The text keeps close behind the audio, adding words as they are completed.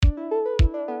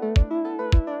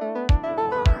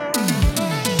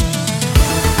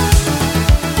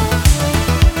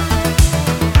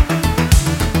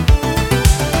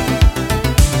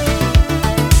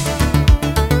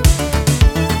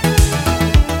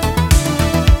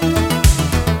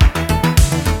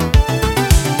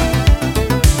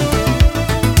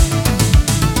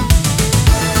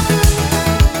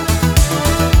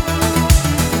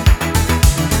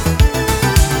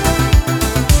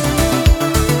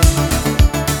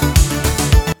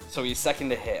So he's second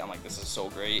to hit. I'm like, this is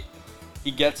so great. He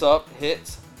gets up,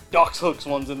 hits, ducks hooks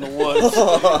ones in the woods.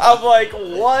 I'm like,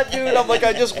 what, dude? I'm like,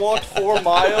 I just walked 4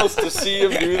 miles to see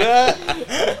him do that.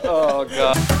 Oh,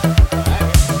 God.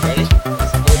 Ready?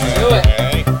 Let's do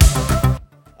it.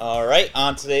 All right,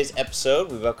 on today's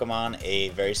episode, we welcome on a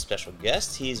very special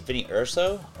guest. He's Vinny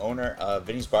Urso, owner of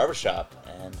Vinny's Barbershop.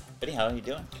 And Vinny, how are you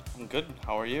doing? I'm good.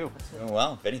 How are you? Doing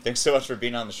well. Vinny, thanks so much for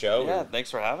being on the show. Yeah,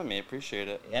 thanks for having me. Appreciate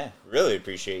it. Yeah, really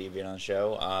appreciate you being on the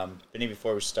show. Vinny,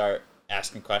 before we start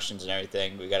asking questions and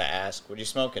everything, we got to ask, what are you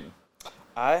smoking?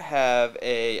 I have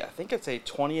I think it's a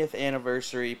 20th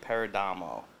anniversary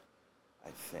Paradamo, I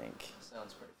think.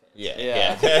 Sounds pretty fancy.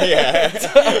 Yeah.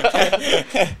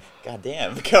 God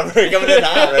damn, coming in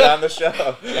hot right on the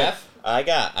show. Jeff? I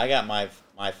got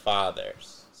my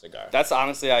father's cigar. That's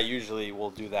honestly, I usually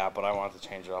will do that, but I wanted to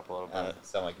change it up a little bit.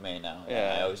 Sound like me now.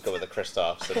 Yeah. I always go with the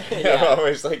Christoph, so Yeah. I'm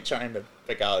always like trying to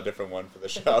pick out a different one for the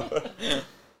show.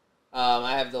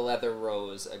 I have the Leather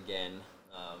Rose again.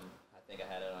 I think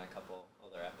I had it on a couple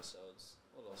other episodes.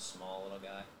 A little small little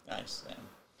guy. Nice, man.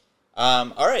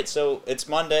 All right, so it's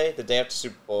Monday, the day after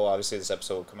Super Bowl. Obviously, this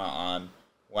episode will come out on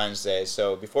Wednesday.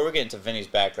 So before we get into Vinny's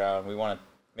background,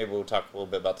 maybe we'll talk a little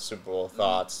bit about the Super Bowl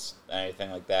thoughts,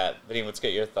 anything like that. Vinny, let's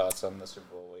get your thoughts on the Super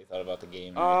Bowl. What you thought about the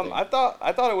game? I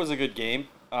thought it was a good game.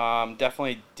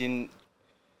 Definitely didn't.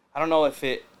 I don't know if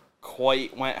it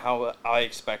quite went how I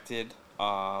expected.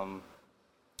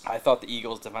 I thought the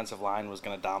Eagles' defensive line was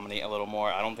going to dominate a little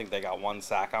more. I don't think they got one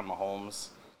sack on Mahomes.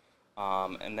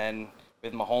 And then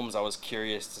with Mahomes, I was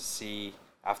curious to see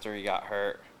after he got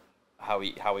hurt how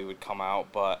he would come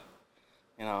out. But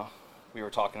we were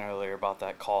talking earlier about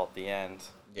that call at the end.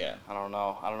 Yeah. I don't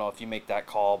know if you make that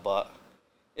call, but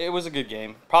it was a good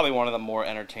game. Probably one of the more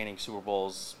entertaining Super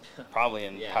Bowls probably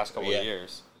in the past couple of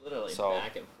years. Literally So,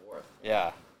 back and forth.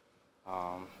 Yeah.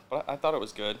 But I thought it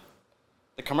was good.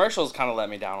 The commercials kind of let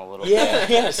me down a little bit.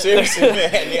 Yeah, seriously,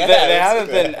 man. Yeah, they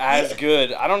haven't been as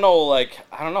good. I don't know.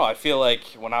 I feel like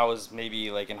when I was maybe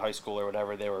in high school or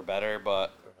whatever, they were better.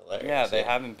 But Hilarious, they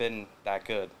haven't been that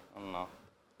good. I don't know.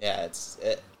 Yeah,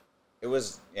 it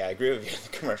was. Yeah, I agree with you. The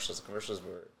commercials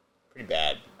were pretty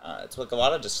bad. It's like a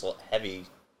lot of just heavy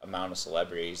amount of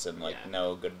celebrities and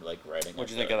no good writing. What'd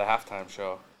you think of the halftime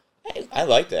show? I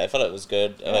liked it. I thought it was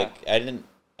good. Yeah.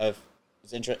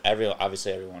 It's interesting.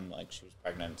 Obviously, everyone she was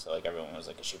pregnant, so everyone was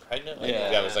like, "Is she pregnant?" Yeah.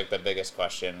 That was the biggest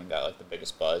question and got the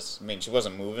biggest buzz. I mean, she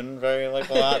wasn't moving very a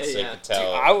lot, so you could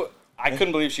tell. Dude, I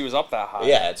couldn't believe she was up that high.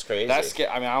 Yeah, it's crazy. That's scary.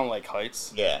 I mean, I don't like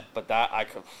heights. Yeah. But that I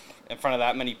could, in front of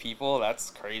that many people, that's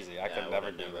crazy. I could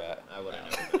never do that. I would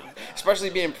have never done that.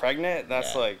 Especially being pregnant,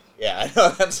 that's Yeah, I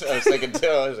know. That's what I was thinking too.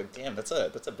 I was like, damn, that's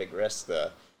a big risk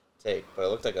to take. But it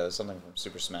looked like it was something from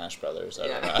Super Smash Brothers. I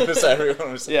don't know. Just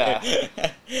everyone was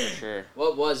Sure.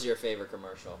 What was your favorite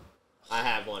commercial? I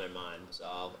have one in mind,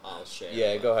 so I'll share.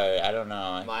 Yeah, go ahead. I don't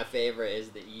know. My favorite is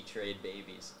the E-Trade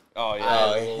Babies. Oh yeah.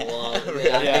 I love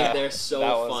it. I think they're so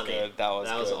that was funny. Good. That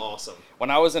was awesome.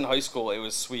 When I was in high school, it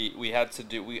was sweet. We had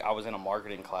to I was in a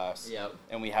marketing class. Yep.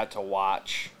 And we had to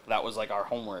watch. That was our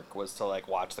homework was to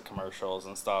watch the commercials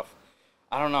and stuff.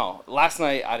 I don't know. Last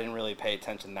night I didn't really pay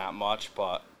attention that much,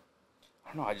 but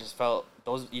I don't know. I just felt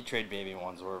those E-Trade Baby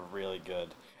ones were really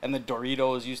good. And the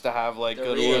Doritos used to have good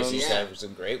Doritos, ones. yeah. Have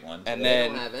some great ones. And They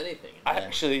then don't have anything. I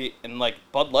actually and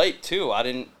Bud Light too.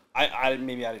 I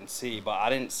maybe I didn't see, but I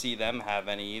didn't see them have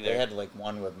any either. They had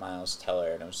one with Miles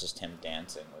Teller, and it was just him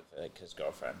dancing with his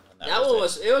girlfriend. And That one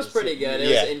was pretty good. It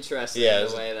was interesting it the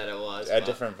was way that it was. a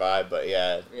different vibe, but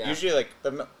yeah. Yeah. Usually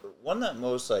the one that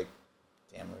most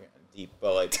damn, we're getting deep,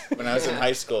 but when I was in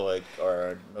high school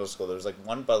or middle school, there was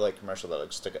one Bud Light commercial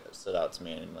that stood out to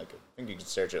me, and I think you could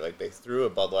search it. They threw a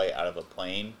Bud Light out of a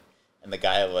plane. And the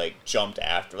guy jumped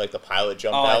after, the pilot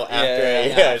jumped out after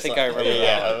it. Yeah, I think I remember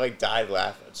that. I died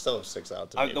laughing. It still sticks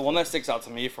out to me. The one that sticks out to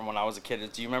me from when I was a kid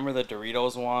is, do you remember the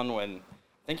Doritos one when,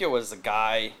 I think it was the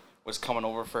guy was coming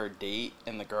over for a date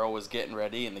and the girl was getting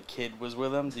ready and the kid was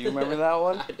with him? Do you remember that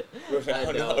one?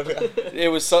 I don't.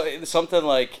 It was something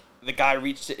the guy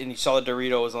reached in and he saw the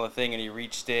Doritos on the thing and he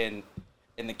reached in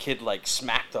and the kid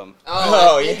smacked him.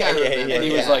 Oh, yeah. And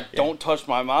he was "Don't touch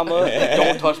my mama,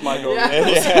 don't touch my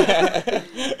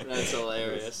Doritos." That's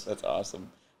hilarious. That's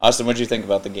awesome. Austin, what did you think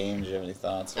about the game? Do you have any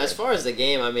thoughts? As far as the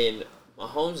game, I mean,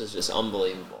 Mahomes is just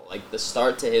unbelievable. The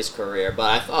start to his career,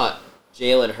 but I thought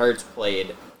Jalen Hurts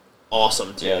played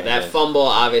awesome too. Yeah, that fumble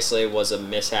obviously was a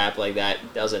mishap.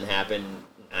 That doesn't happen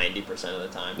 90% of the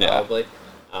time, probably.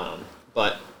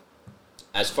 But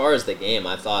as far as the game,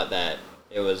 I thought that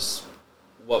it was.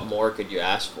 What more could you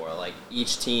ask for?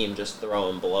 Each team just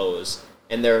throwing blows,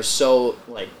 and they're so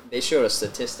they showed a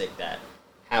statistic that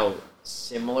how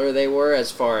similar they were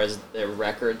as far as their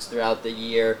records throughout the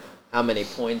year, how many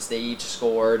points they each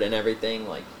scored and everything.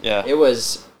 Like, it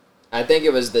was, I think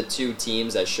it was the two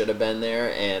teams that should have been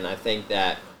there, and I think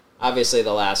that obviously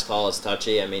the last call is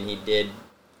touchy. I mean, he did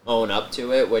own up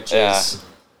to it, which is,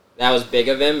 that was big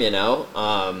of him, you know.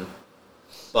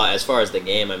 But as far as the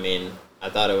game, I mean, I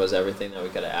thought it was everything that we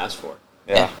could have asked for.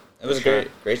 Yeah. It was a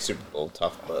great Super Bowl.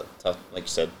 Tough, like you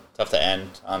said, tough to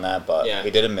end on that, but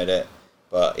he did admit it.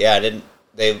 But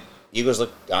Eagles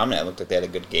looked dominant. It looked like they had a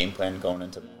good game plan going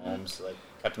into Mahomes. Like,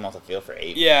 kept him off the field for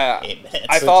 8 minutes.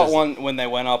 I thought when they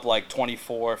went up like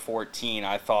 24-14,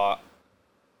 I thought,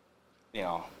 you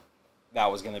know,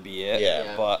 that was going to be it.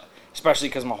 Yeah. But especially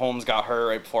because Mahomes got hurt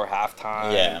right before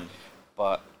halftime. Yeah.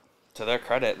 But to their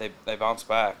credit, they bounced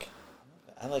back.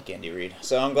 I like Andy Reid,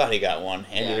 so I'm glad he got one.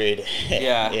 Andy Reid,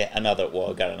 got another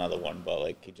one, but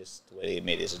like the way he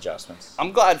made his adjustments.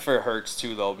 I'm glad for Hurts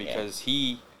too, though, because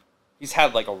he's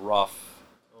had like a rough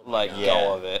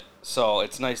go of it. So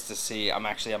it's nice to see. I'm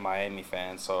actually a Miami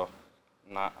fan, so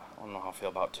I don't know how I feel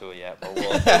about Tua yet, but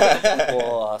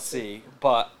we'll see.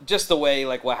 But just the way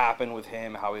what happened with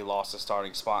him, how he lost his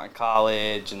starting spot in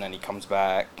college, and then he comes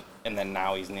back, and then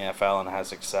now he's in the NFL and has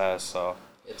success. So.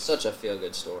 It's such a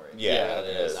feel-good story. Yeah,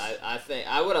 it is. I think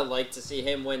I would have liked to see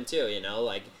him win too. You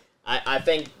know, I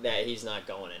think that he's not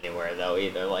going anywhere though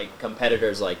either. Like,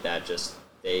 competitors like that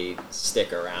they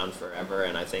stick around forever,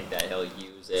 and I think that he'll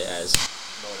use it as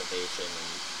motivation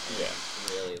and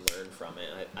really learn from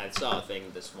it. I saw a thing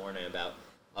this morning about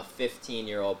a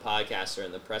 15-year-old podcaster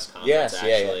in the press conference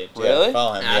Really?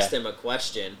 Asked him a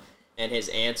question, and his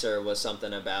answer was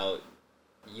something about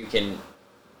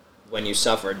when you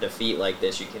suffer defeat like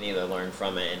this, you can either learn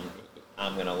from it, and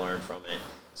I'm going to learn from it.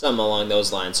 Something along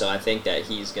those lines. So I think that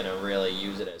he's going to really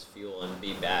use it as fuel and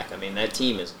be back. I mean, that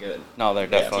team is good. No, they're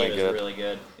definitely good. That team is really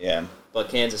good. Yeah. But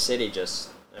Kansas City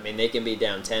they can be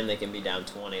down 10, they can be down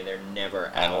 20. They're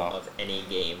never out of any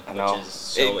game, which is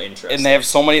so interesting. And they have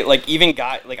so many, even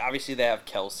guys, obviously they have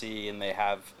Kelsey, and they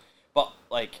have, but,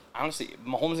 honestly,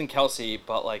 Mahomes and Kelsey,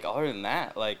 but, other than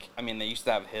that, they used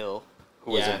to have Hill,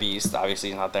 who was a beast. Obviously,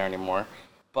 he's not there anymore.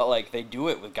 But, they do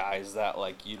it with guys that,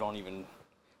 you don't even...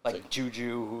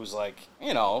 Juju, who's,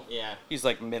 he's,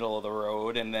 middle of the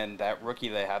road. And then that rookie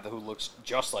they have who looks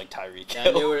just like Tyreek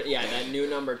Hill. That new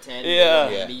number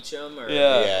 10, Beecham,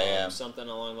 or something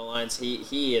along the lines.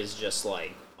 He is just, a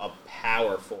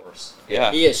power force.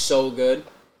 Yeah. He is so good.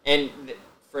 And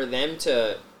for them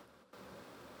to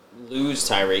lose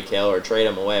Tyreek Hill or trade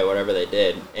him away, whatever they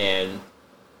did, and...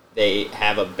 they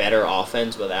have a better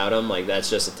offense without him. That's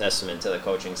just a testament to the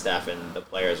coaching staff and the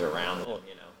players around them,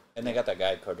 you know. And they got that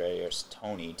guy, Cordelius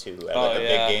Tony, too. Had, a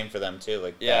big game for them,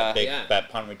 too. That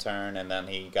punt return, and then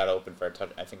he got open for a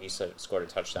touch. I think he scored a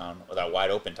touchdown, or that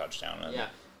wide-open touchdown. And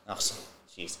also,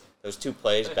 jeez, those two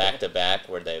plays back-to-back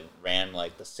where they ran,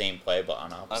 the same play, but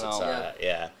on opposite side.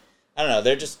 Yeah. I don't know.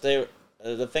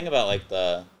 The thing about,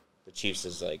 the Chiefs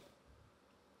is, they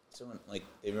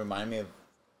remind me of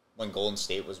when Golden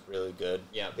State was really good,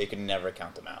 they could never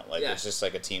count them out. It's just a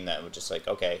team that would just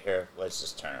okay, here, let's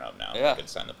just turn it up now. Yeah. Good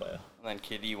sign to play. And then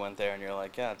KD went there, and you're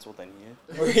like, yeah, that's what they needed.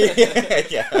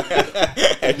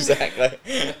 Exactly.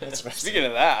 Speaking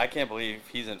of that, I can't believe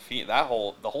he's in feet. The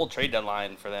whole trade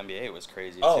deadline for the NBA was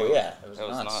crazy. Oh too. Yeah, it was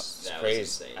nuts. It's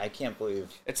crazy. I can't believe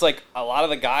it's a lot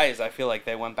of the guys. I feel like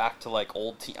they went back to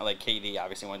old team. KD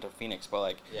obviously went to Phoenix,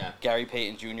 but Gary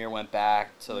Payton Jr. went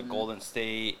back to the Golden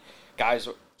State guys.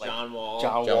 John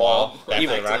Wall. Back to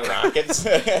the Rockets.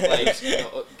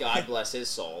 God bless his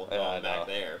soul going back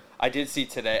there. I did see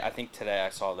today. I think today I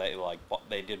saw that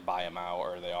they did buy him out,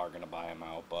 or they are going to buy him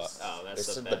out. But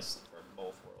that's the best for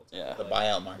both worlds. Yeah, the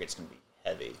buyout market's going to be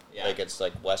heavy. Yeah. It's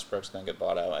Westbrook's going to get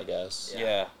bought out, I guess.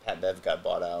 Yeah. Pat Bev got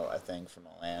bought out, I think, from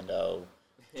Orlando.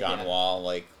 John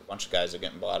Wall, a bunch of guys are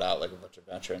getting bought out, a bunch of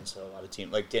veterans. So a lot of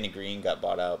teams, Danny Green got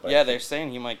bought out. But they're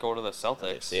saying he might go to the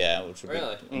Celtics. Yeah, which would be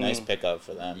a nice pickup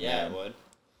for them. Yeah, it would.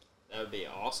 That would be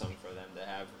awesome for them to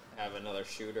have another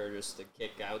shooter just to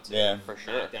kick out to for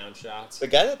sure. Knock down shots. The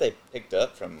guy that they picked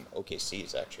up from OKC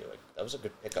is actually that was a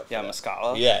good pickup. For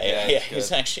Muscala. Yeah,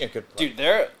 he's actually a good player.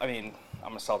 Dude,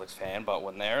 I'm a Celtics fan, but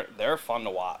when they're fun to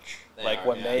watch.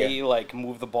 They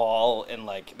move the ball and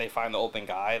they find the open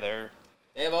guy,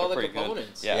 they have all the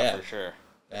components. Yeah, for sure.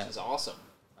 Which is awesome.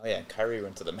 Oh yeah, Kyrie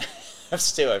went to the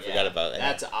Mavs too. I forgot about that.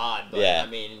 That's odd, but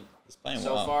he's playing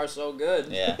so well. far so good.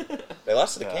 Yeah, they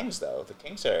lost to the Kings though. The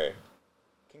Kings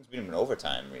beat them in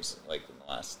overtime recently, in the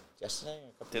last yesterday. Or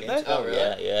a couple games ago. Oh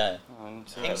really? Yeah.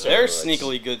 They're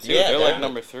sneakily good too. Yeah, they're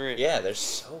number 3. Yeah, they're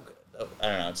so good. I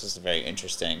don't know. It's just a very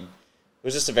interesting. It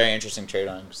was just a very interesting trade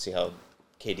on to see how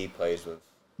KD plays with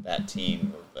that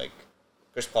team of like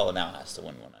Chris Paul now has to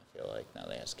win one. I feel like now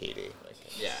they has KD. Like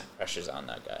pressure's on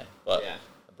that guy. But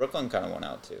Brooklyn kind of won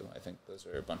out too. I think those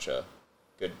are a bunch of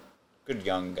good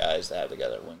young guys that have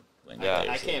together win.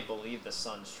 I can't believe the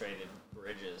Suns traded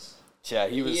Bridges. Yeah,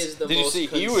 he was. Is the did you most see?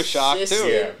 He was shocked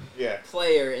too.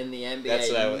 Player in the NBA.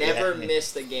 That's what Never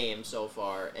missed a game so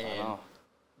far, and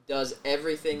does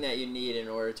everything that you need in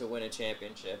order to win a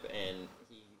championship. And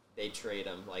they trade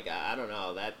him. Like I don't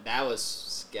know, that was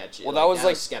sketchy. Well, that was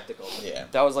like skeptical. Yeah,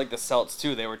 that was like the Celtics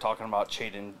too. They were talking about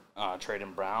trading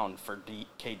Brown for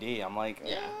KD. I'm like,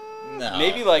 no,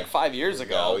 maybe like 5 years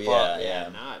ago. No, but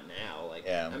not now. Like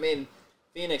I mean,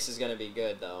 Phoenix is gonna be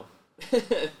good though.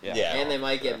 And they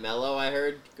might get Melo. I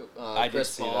heard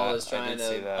Chris Paul is trying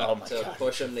to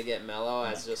push him to get Melo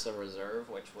as just a reserve,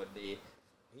 which would be.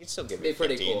 He could still give me 15,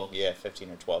 pretty cool. Yeah,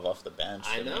 15 or 12 off the bench.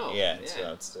 I know.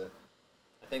 So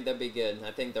I think that'd be good.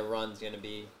 I think the run's gonna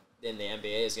be in the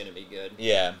NBA is gonna be good.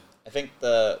 Yeah, I think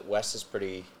the West is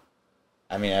pretty.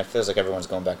 I mean, it feels like everyone's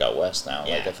going back out west now.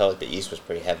 Yeah. Like I felt like the East was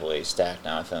pretty heavily stacked.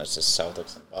 Now I feel it's just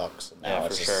Celtics and Bucks. And now for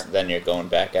it's just sure. Then you're going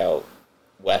back out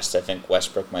west. I think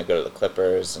Westbrook might go to the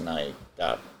Clippers, and I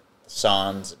got the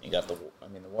Suns, and you got the. I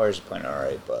mean, the Warriors are playing all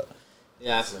right, but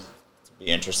it's be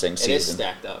interesting season. It is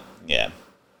stacked up. Yeah.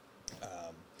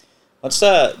 Let's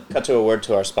cut to a word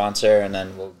to our sponsor, and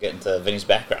then we'll get into Vinny's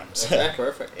background. Okay,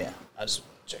 perfect. Yeah, I just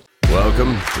check.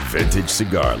 Welcome to Vintage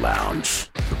Cigar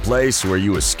Lounge, the place where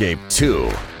you escape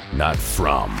to, not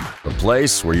from. The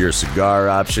place where your cigar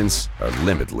options are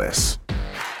limitless.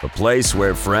 The place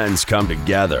where friends come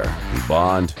together and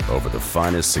bond over the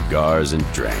finest cigars and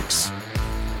drinks.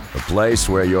 The place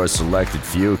where your selected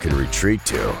few can retreat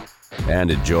to and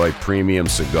enjoy premium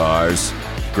cigars,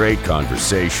 great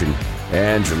conversation,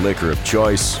 and your liquor of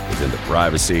choice within the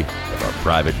privacy of our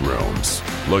private rooms.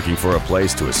 Looking for a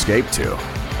place to escape to?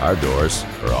 Our doors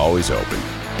are always open.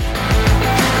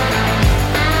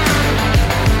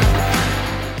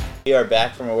 We are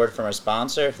back from a word from our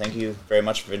sponsor. Thank you very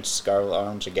much for Vintage Cigar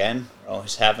Lounge again. For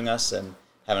always having us and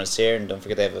having us here. And don't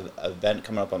forget they have an event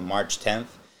coming up on March 10th.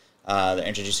 They're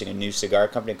introducing a new cigar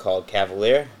company called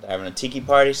Cavalier. They're having a tiki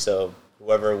party, so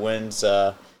whoever wins,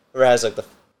 whoever has like the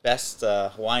best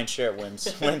Hawaiian shirt wins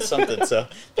something. So,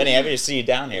 Benny, happy to see you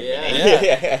down here.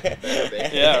 Yeah.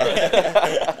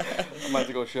 I'm about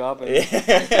to go shopping.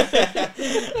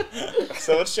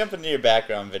 So let's jump into your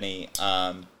background, Vinny.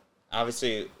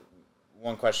 Obviously,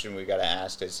 one question we got to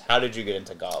ask is, how did you get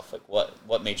into golf? Like,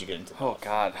 what made you get into golf? Oh,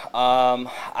 God.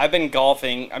 I've been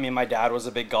golfing. I mean, my dad was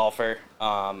a big golfer.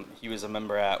 He was a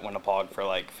member at Winnipeg for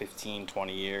like 15,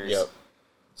 20 years. Yep.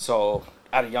 So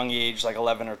at a young age, like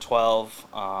 11 or 12,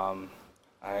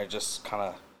 I just kind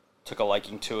of took a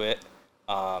liking to it.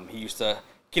 He used to,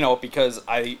 because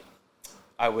I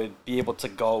would be able to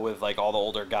go with like all the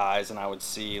older guys, and I would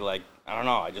see like, I don't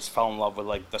know, I just fell in love with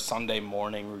like the Sunday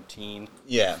morning routine.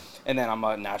 Yeah. And then I'm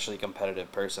a naturally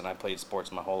competitive person. I played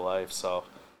sports my whole life, so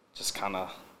just kind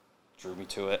of drew me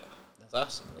to it. That's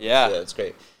awesome. Yeah. That's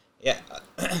great. Yeah.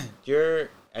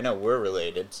 I know we're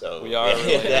related, so we are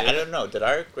related. I don't know. Did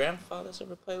our grandfathers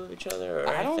ever play with each other or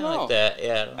I don't anything know. like that?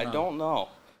 Yeah, I don't know.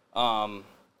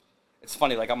 It's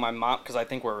funny, like on my mom, because I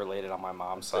think we're related on my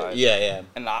mom's side. Yeah.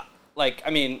 And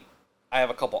I have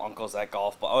a couple uncles that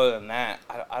golf, but other than that,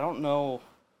 I don't know,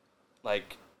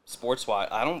 like sports wise.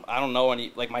 I don't know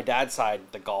any. Like my dad's side,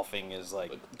 the golfing is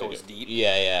like goes deep.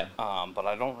 Yeah. But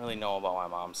I don't really know about my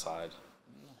mom's side.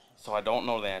 So I don't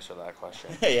know the answer to that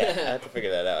question. Yeah, I have to figure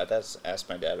that out. I have to ask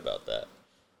my dad about that.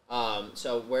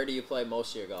 So where do you play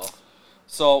most of your golf?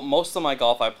 So most of my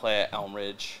golf I play at Elm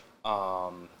Ridge.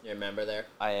 You're a member there?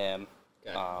 I am.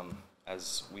 Okay.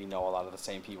 As we know a lot of the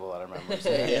same people that are members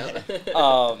there.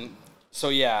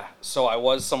 Yeah. So I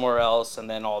was somewhere else, and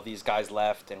then all these guys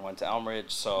left and went to Elm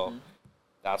Ridge, so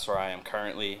that's where I am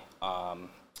currently.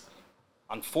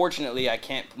 Unfortunately, I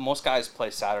can't. Most guys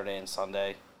play Saturday and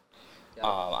Sunday.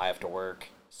 I have to work,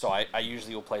 so I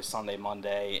usually will play Sunday,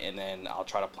 Monday, and then I'll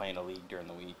try to play in a league during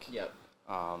the week. Yep.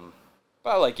 But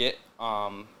I like it.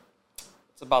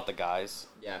 It's about the guys.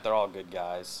 Yeah. They're all good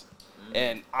guys.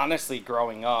 And honestly,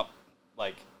 growing up,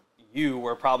 like, you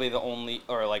were probably the only,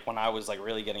 or like when I was like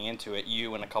really getting into it,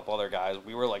 you and a couple other guys,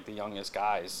 we were like the youngest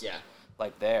guys. Yeah.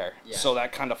 Like there. Yeah. So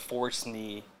that kind of forced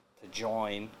me to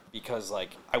join because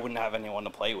like I wouldn't have anyone to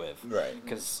play with. Right.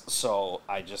 So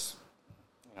I just,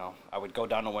 I would go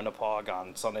down to Winnipeg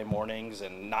on Sunday mornings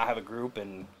and not have a group,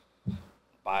 and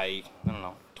by,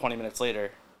 20 minutes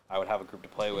later, I would have a group to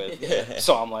play with. Yeah.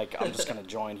 So I'm like, I'm just going to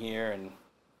join here and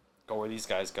go where these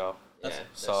guys go. Yeah, they're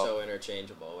so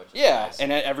interchangeable. Which is nice.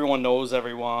 And everyone knows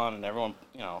everyone, and everyone,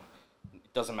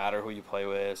 it doesn't matter who you play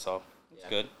with, so It's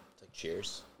good. It's like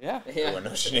Cheers. Yeah. Everyone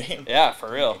knows your name. Yeah,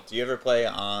 for real. Do you ever play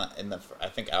I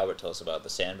think Albert told us about the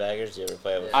Sandbaggers. Do you ever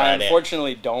play with I Friday?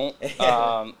 unfortunately don't.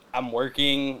 I'm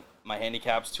working. My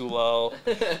handicap's too low.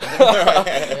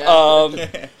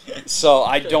 So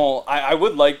I don't. I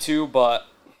would like to, but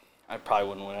I probably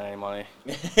wouldn't win any money.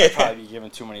 I'd probably be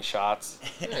giving too many shots.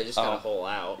 Yeah, you just gotta hole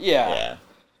out. Yeah.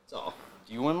 That's all.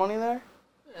 Do you win money there?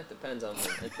 It depends on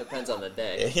the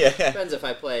day. Yeah. Depends if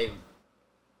I play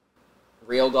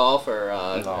real golf or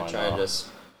I try and just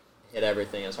hit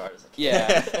everything as hard as I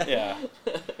can. Yeah.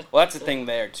 Well, that's the thing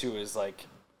there too. Is like,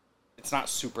 it's not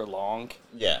super long.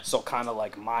 Yeah. So kind of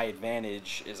like my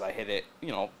advantage is I hit it,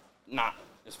 not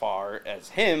as far as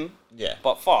him. Yeah.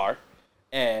 But far.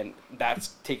 And that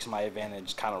takes my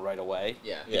advantage kind of right away.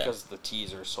 Yeah. Because the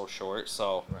tees are so short.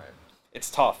 So Right.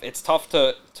 it's tough. It's tough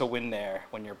to win there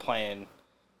when you're playing,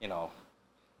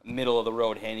 middle of the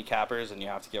road handicappers and you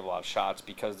have to give a lot of shots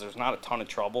because there's not a ton of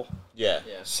trouble. Yeah.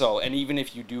 So, and even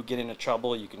if you do get into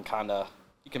trouble, you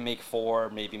can make 4,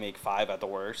 maybe make 5 at the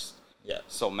worst. Yeah.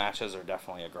 So matches are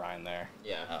definitely a grind there.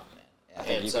 Yeah. Oh man.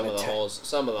 Yeah. And some of the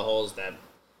holes that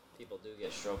people do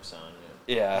get strokes on.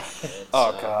 Yeah. It's,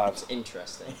 God. It's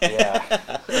interesting. Yeah.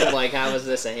 I'm like, how is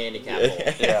this a handicap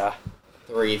hole? Yeah.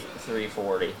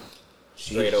 340.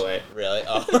 Straight away. Really?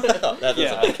 Oh, that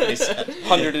doesn't make any sense.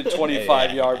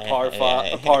 125-yard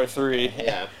par 3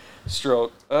 Yeah.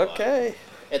 stroke. Okay.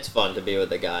 It's fun to be with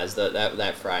the guys.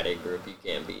 That Friday group, you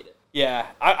can't beat it. Yeah,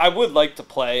 I would like to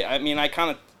play. I mean,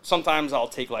 sometimes I'll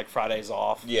take like Fridays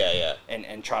off. Yeah.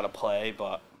 And try to play,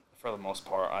 but for the most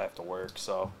part, I have to work.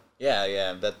 So. Yeah,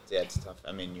 it's tough.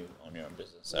 I mean, you own your own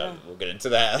business, so we'll get into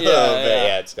that a Yeah, little bit. yeah.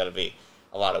 Yeah, it's got to be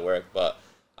a lot of work, but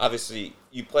obviously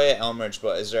you play at Elmridge.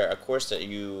 But is there a course that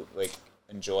you like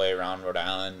enjoy around Rhode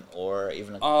Island or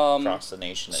even across the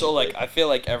nation? So like, I feel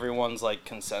like everyone's like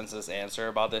consensus answer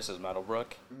about this is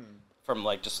Meadowbrook, from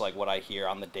like just like what I hear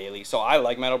on the daily. So I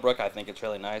like Meadowbrook. I think it's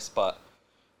really nice, but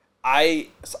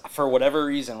for whatever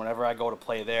reason, whenever I go to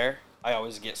play there, I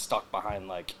always get stuck behind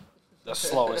like the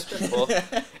slowest people,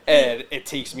 and it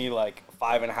takes me like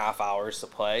 5.5 hours to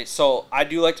play. So I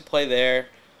do like to play there.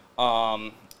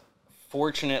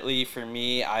 Fortunately for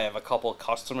me, I have a couple of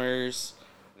customers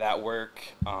that work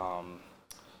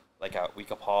like at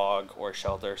Weekapaug or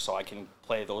Shelter, so I can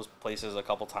play those places a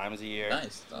couple times a year.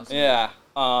 Nice. Awesome. Yeah.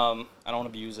 I don't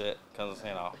abuse it because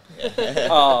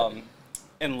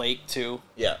and Lake too.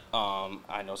 Yeah.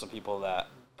 I know some people that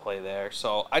play there,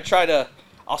 so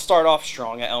I'll start off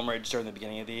strong at Elmridge during the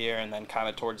beginning of the year, and then kind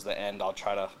of towards the end, I'll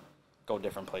try to go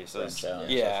different places.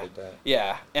 Yeah.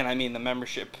 Yeah, and I mean the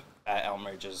membership at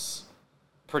Elmridge is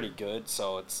pretty good,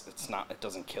 so it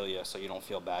doesn't kill you, so you don't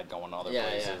feel bad going to other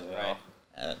places. Right.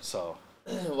 So.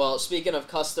 Well, speaking of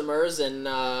customers and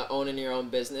owning your own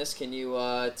business, can you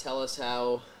tell us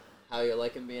how you're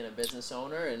liking being a business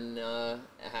owner and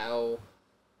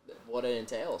what it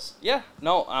entails? Yeah,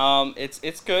 no,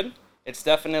 it's good. It's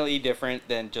definitely different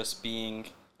than just being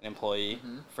an employee,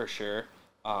 for sure.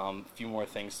 A few more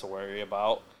things to worry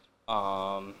about.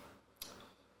 I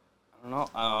don't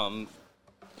know.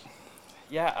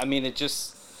 Yeah, I mean,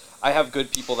 I have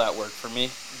good people that work for me,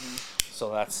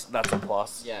 so that's a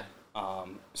plus. Yeah.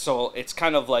 So it's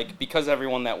kind of like, because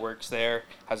everyone that works there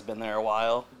has been there a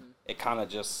while, it kind of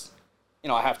just,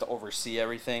 I have to oversee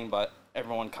everything, but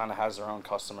everyone kind of has their own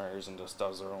customers and just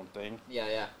does their own thing.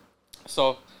 Yeah.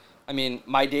 So, I mean,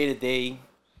 my day-to-day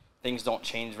things don't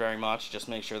change very much. Just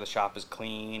make sure the shop is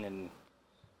clean and,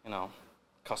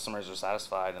 customers are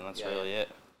satisfied, and that's really it.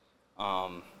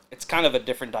 It's kind of a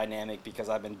different dynamic because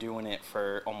I've been doing it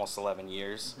for almost 11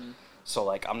 years. So,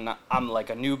 like, I'm like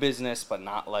a new business, but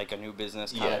not like a new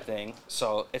business kind of thing.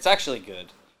 So, it's actually good.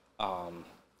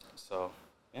 So,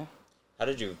 yeah. How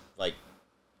did you, like,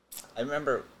 I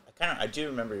do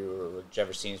remember you were with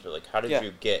Jefferson's, but, like, how did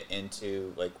you get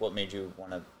into, like, what made you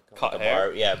want to cut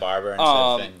hair? Barber and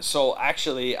stuff. So,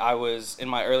 actually, I was in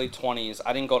my early 20s.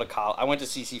 I didn't go to college. I went to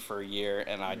CC for a year,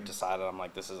 and I decided, I'm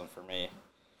like, this isn't for me.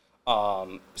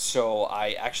 So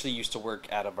I actually used to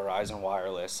work at a Verizon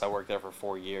Wireless. I worked there for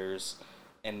 4 years,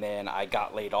 and then I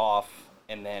got laid off,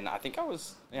 and then I think I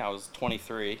was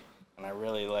 23, and I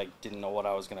really, like, didn't know what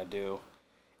I was going to do.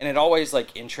 And it always,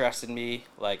 like, interested me.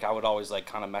 Like, I would always, like,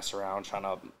 kind of mess around trying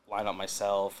to line up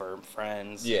myself or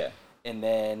friends. Yeah. And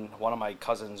then one of my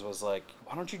cousins was like,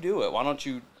 why don't you do it? Why don't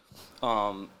you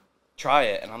try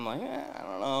it? And I'm like, I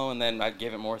don't know. And then I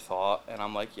gave it more thought, and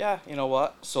I'm like, yeah, you know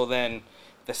what? So then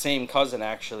the same cousin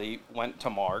actually went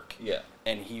to Mark. Yeah.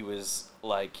 And he was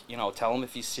like, tell him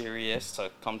if he's serious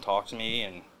to come talk to me.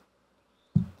 And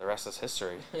the rest is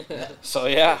history. So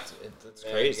yeah, it's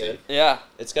crazy. Good. yeah.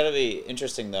 It's got to be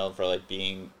interesting though for like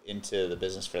being into the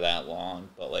business for that long,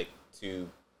 but like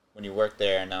when you work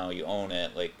there and now you own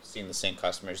it, like seeing the same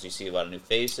customers, do you see a lot of new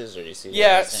faces or do you see?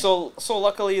 Yeah, so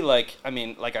luckily, like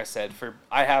I said,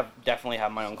 I definitely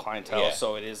have my own clientele,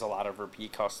 so it is a lot of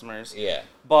repeat customers. Yeah.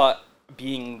 But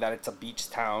being that it's a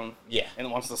beach town, yeah, and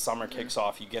once the summer kicks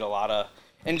off, you get a lot of,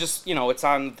 and just it's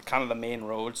on kind of the main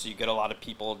road, so you get a lot of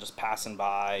people just passing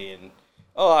by and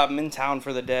I'm in town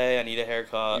for the day, I need a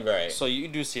haircut. Right. So you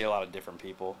do see a lot of different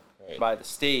people. Right. By the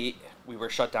state, we were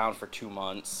shut down for 2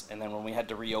 months, and then when we had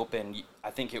to reopen, I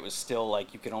think it was still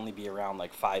like you could only be around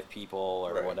like 5 people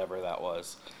or whatever that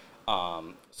was.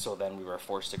 So then we were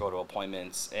forced to go to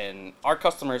appointments, and our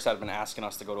customers had been asking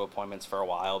us to go to appointments for a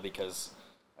while because,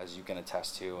 as you can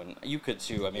attest to, and you could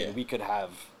too, I mean, we could have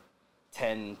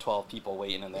 10, 12 people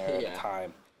waiting in there at a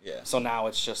time. Yeah. So now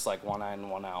it's just like one in,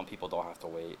 one out, and people don't have to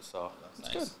wait. So it's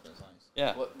nice. good. That's nice.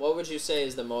 Yeah. What would you say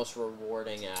is the most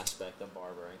rewarding aspect of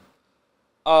barbering?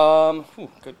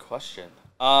 Good question.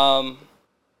 The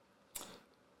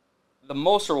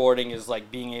most rewarding is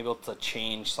like being able to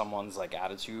change someone's like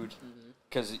attitude,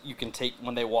 because you can take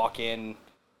when they walk in,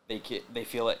 they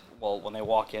feel it. Well, when they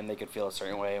walk in, they could feel a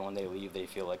certain way, and when they leave, they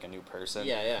feel like a new person.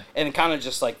 Yeah. And kind of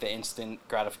just like the instant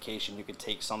gratification, you could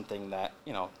take something that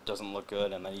doesn't look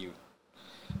good, and then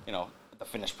the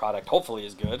finished product hopefully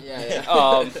is good.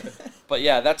 Yeah. But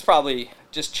yeah, that's probably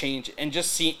just change and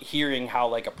just hearing how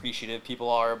like appreciative people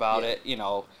are about it.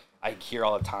 I hear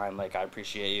all the time like I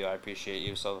appreciate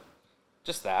you. So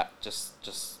just that, just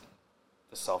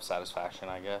the self-satisfaction,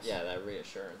 I guess. Yeah, that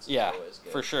reassurance. Is always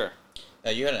good. For sure. Now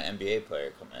you had an NBA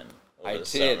player come in over the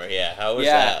did. summer. Yeah, how was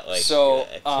that? Like, so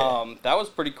that was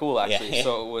pretty cool actually. Yeah.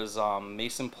 So it was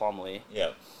Mason Plumlee. Yeah.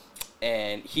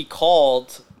 And he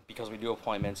called, because we do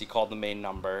appointments, he called the main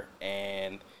number,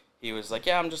 and he was like,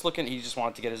 I'm just looking, he just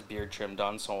wanted to get his beard trim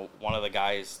done, so one of the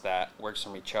guys that works for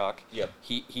me, Chuck,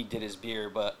 he did his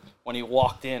beard, but when he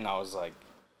walked in, I was like,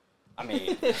 I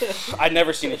mean, I'd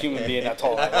never seen a human being that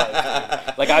tall in my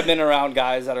life. Like, I've been around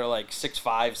guys that are like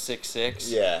 6'5",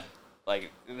 6'6". Yeah.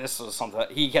 Like, this was something,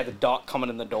 he had the doc coming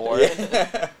in the door,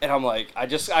 and I'm like, I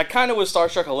kind of was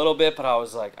starstruck a little bit, but I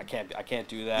was like, I can't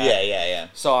do that. Yeah.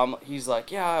 So he's like,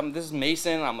 this is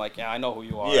Mason. I'm like, I know who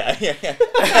you are. Yeah.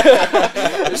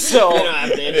 So, you don't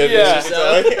have to introduce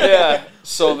yourself. Yeah.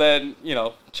 So then,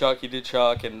 Chuck, he did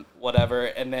Chuck and whatever,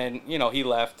 and then, he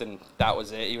left, and that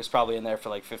was it. He was probably in there for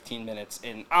like 15 minutes,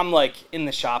 and I'm like in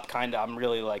the shop, kind of. I'm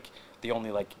really like the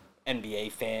only like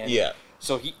NBA fan. Yeah.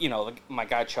 So he, my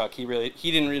guy Chuck, he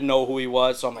didn't really know who he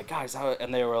was. So I'm like, guys,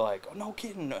 and they were like, oh, no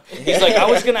kidding. He's like, I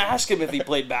was gonna ask him if he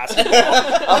played basketball.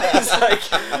 I was like,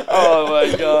 oh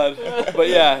my god. But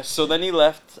yeah, so then he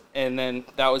left, and then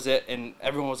that was it. And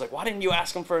everyone was like, why didn't you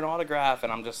ask him for an autograph?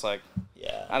 And I'm just like,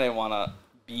 I didn't want to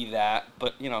be that.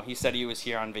 But he said he was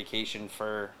here on vacation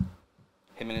for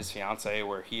him and his fiance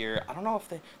were here. I don't know if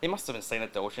they must have been staying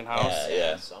at the Ocean House.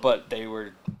 Yeah. But they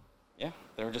were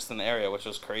just in the area, which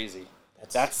was crazy.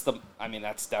 That's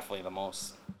definitely the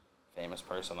most famous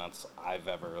person I've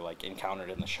ever like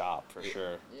encountered in the shop for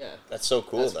sure. Yeah, that's so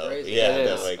cool though. Crazy. Yeah,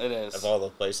 it is. Of all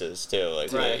the places too,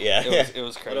 like right. Yeah, it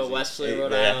was crazy. Little Wesley,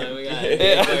 Rhode Island. We got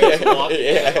walking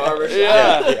in the barbershop.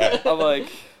 Yeah. I'm like,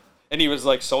 and he was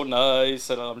like so nice,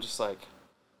 and I'm just like,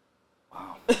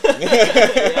 wow.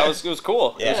 It was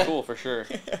cool. Yeah. It was cool for sure.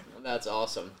 That's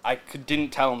awesome. I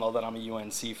didn't tell him though that I'm a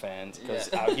UNC fan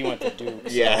because he went to Duke.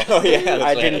 So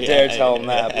I didn't dare tell him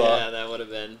that. But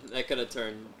that could have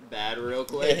turned bad real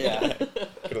quick. Yeah.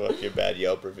 Could have left you a bad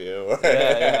Yelp review.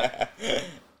 Yeah.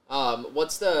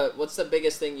 What's the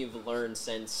biggest thing you've learned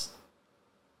since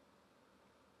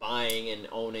buying and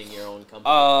owning your own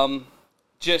company?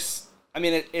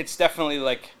 It's definitely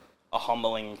like a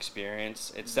humbling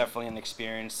experience. It's definitely an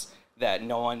experience that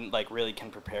no one like really can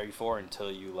prepare you for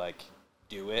until you like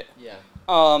do it. Yeah.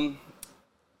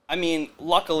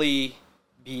 Luckily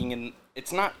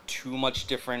it's not too much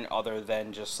different other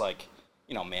than just like,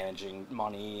 managing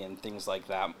money and things like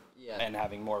that. Yeah. And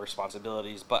having more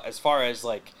responsibilities. But as far as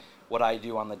like what I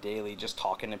do on the daily, just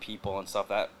talking to people and stuff,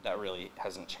 that really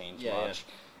hasn't changed much.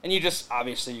 Yeah. And you just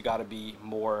obviously you got to be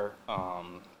more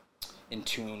in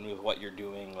tune with what you're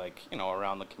doing, like,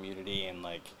 around the community, and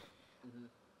like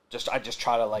I just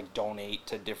try to like donate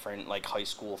to different like high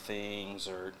school things,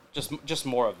 or just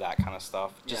more of that kind of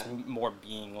stuff. Just more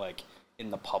being like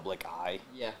in the public eye.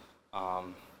 Yeah.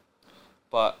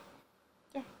 But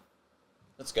yeah.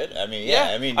 That's good. Don't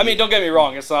get me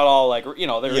wrong. It's not all like,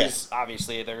 is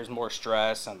obviously there's more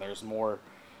stress, and there's more,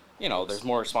 there's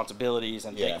more responsibilities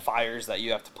and big fires that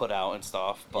you have to put out and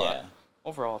stuff. But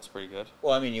overall it's pretty good.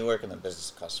 Well, I mean, you work in the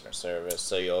business of customer service,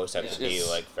 so you always have to be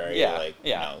like very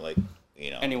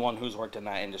anyone who's worked in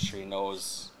that industry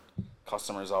knows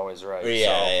customers always right.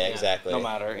 Yeah, exactly. No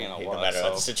matter what. No matter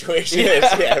what the situation is.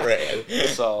 Yeah, right.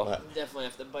 So you definitely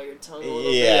have to bite your tongue a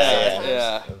little bit.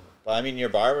 Yeah. Well, I mean, your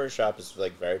barbershop is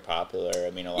like very popular. I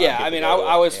mean, a lot. Yeah, of I mean,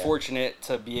 I was fortunate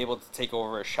to be able to take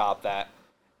over a shop that,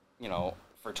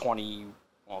 for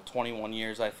 21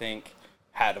 years, I think,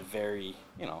 had a very,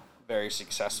 very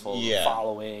successful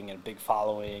following and big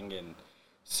following, and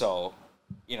so,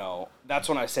 that's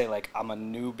when I say like I'm a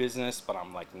new business, but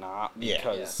I'm like not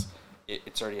because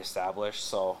it's already established.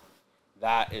 So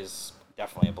that is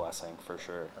definitely a blessing for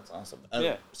sure. That's awesome.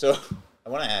 So I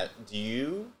want to ask, do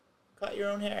you cut your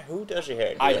own hair? Who does your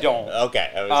hair? I don't.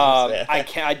 Okay.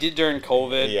 I did during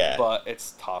COVID, but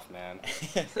it's tough, man.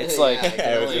 It's like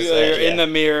you're in the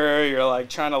mirror, you're like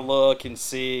trying to look and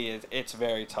see. It's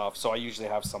very tough. So I usually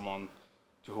have someone,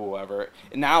 whoever.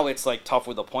 And now it's like tough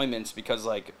with appointments because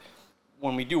like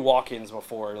when we do walk-ins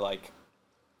before, like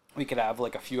we could have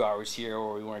like a few hours here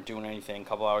where we weren't doing anything, a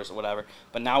couple hours or whatever.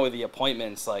 But now with the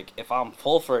appointments, like if I'm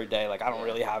full for a day, like I don't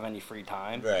really have any free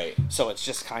time. Right. So it's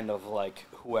just kind of like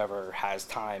whoever has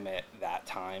time at that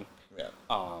time. Yeah.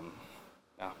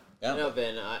 You know,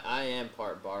 Vin, I am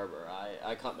part barber.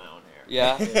 I cut my own hair.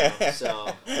 Yeah. So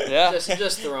yeah.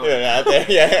 Just throwing it out there.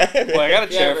 Yeah. Well, I got a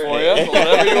chair for you.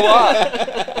 Whatever you want.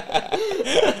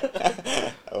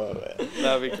 I love it.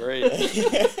 That'd be great.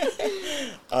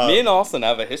 Me and Austin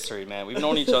have a history, man. We've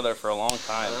known each other for a long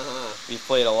time. We've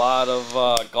played a lot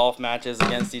of golf matches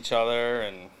against each other,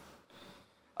 and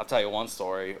I'll tell you one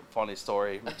story, funny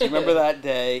story. Do you remember that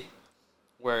day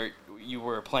where you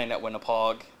were playing at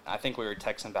Winnipeg? I think we were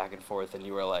texting back and forth, and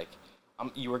you were like,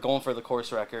 you were going for the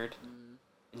course record,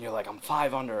 and you're like, I'm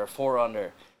 5 under or 4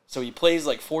 under. So he plays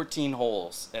like 14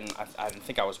 holes, and I didn't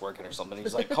think I was working or something.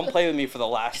 He's like, come play with me for the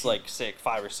last like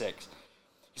 5 or 6.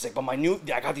 He's like, but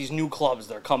I got these new clubs,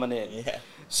 they're coming in. Yeah.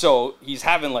 So he's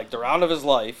having like the round of his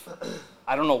life.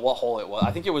 I don't know what hole it was.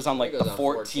 I think it was on like the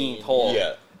 14th hole.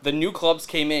 Yeah. The new clubs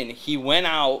came in. He went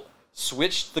out,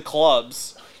 switched the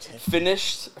clubs,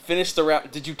 finished the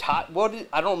round. Did you tie?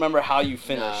 I don't remember how you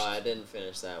finished. No, I didn't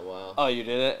finish that well. Oh, you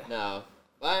didn't? No,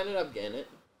 but I ended up getting it.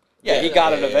 Yeah, he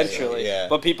got it eventually. Yeah.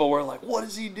 But people were like, "What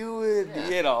is he doing?"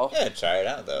 Yeah, try it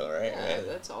out though, right? Yeah,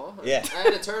 that's all. Yeah. I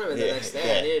had a tournament the next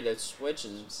day. I needed to switch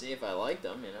and see if I liked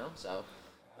them, so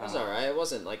it was all right. It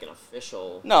wasn't like an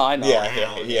official. No, I know.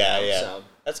 Yeah. So.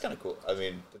 That's kind of cool. I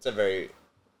mean, it's a very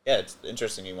it's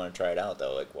interesting. You want to try it out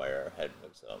though, like why our head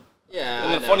was Yeah.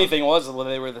 And the funny thing was,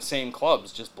 they were the same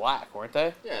clubs, just black, weren't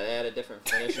they? Yeah, they had a different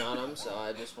finish on them, so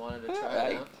I just wanted to try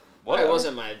it out. Whatever. It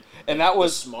wasn't my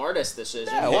smartest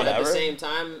decision, but at the same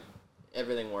time,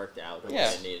 everything worked out the way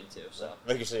it needed to. So,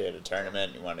 like you said, you had a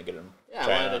tournament, you wanted to get them. Yeah, I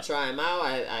wanted to try them out.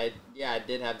 I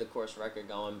did have the course record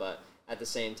going, but at the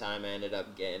same time, I ended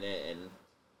up getting it, and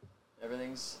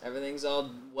everything's all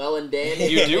well and dandy.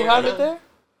 You do have it there?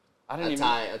 I didn't even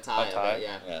a tie. But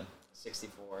yeah.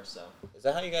 64. So is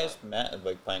that how you guys met?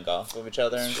 Like playing golf with each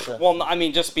other and stuff? Well, I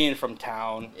mean, just being from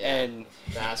town and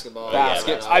basketball.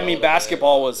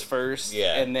 Basketball was first,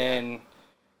 and then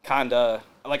kind of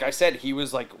like I said, he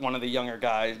was like one of the younger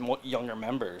guys, younger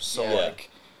members. So like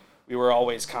we were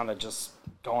always kind of just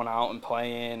going out and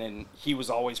playing, and he was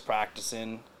always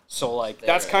practicing. So like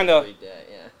that's kind of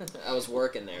I was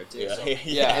working there too.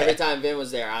 Yeah. So every time Vin was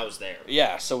there, I was there.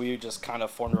 Yeah, so we just kind of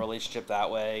formed a relationship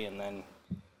that way, and then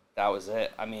that was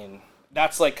it. I mean,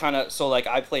 that's like kind of so like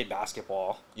I played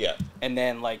basketball. Yeah. And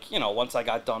then like once I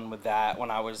got done with that, when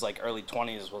I was like early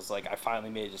 20s, was like I finally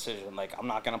made a decision like I'm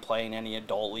not gonna play in any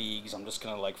adult leagues. I'm just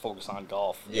gonna like focus on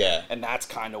golf. Yeah. And that's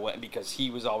kind of what because he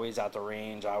was always at the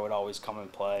range, I would always come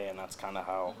and play, and that's kind of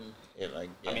how.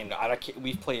 I mean,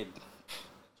 we've played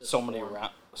so many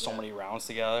rounds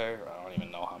together. I don't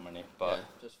even know how many, but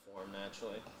just form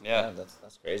naturally. Yeah,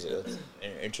 that's crazy. That's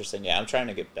interesting. Yeah, I'm trying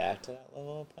to get back to that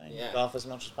level of playing golf as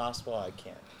much as possible. I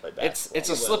can't play basketball. It's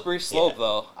a slippery slope,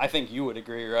 though. I think you would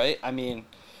agree, right? I mean,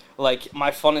 like my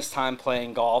funnest time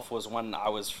playing golf was when I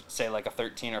was say like a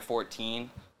 13 or 14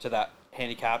 to that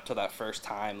handicap to that first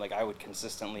time. Like I would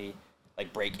consistently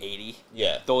like break 80.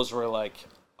 Yeah, those were like.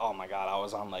 Oh my God, I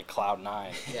was on like cloud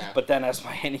 9. Yeah. But then as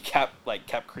my handicap like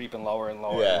kept creeping lower and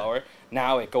lower and lower,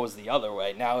 now it goes the other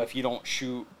way. Now if you don't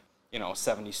shoot,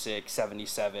 76,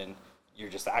 77,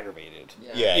 you're just aggravated.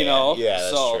 Yeah. Yeah,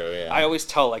 that's so true. Yeah. I always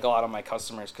tell like a lot of my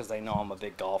customers because they know I'm a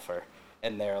big golfer,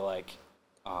 and they're like,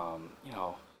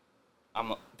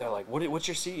 they're like, what's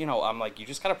your seat? I'm like, you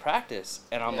just gotta practice,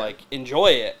 and I'm like, enjoy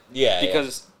it. Yeah.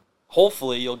 Because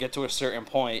hopefully you'll get to a certain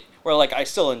point where like I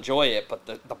still enjoy it, but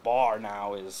the bar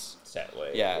now is that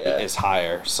way. is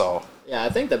higher. So yeah, I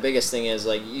think the biggest thing is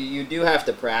like you do have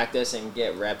to practice and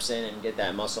get reps in and get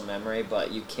that muscle memory,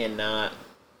 but you cannot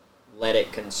let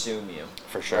it consume you.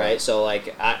 For sure. Right? So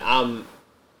like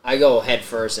I go head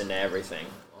first into everything.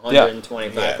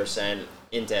 125%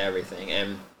 into everything.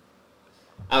 And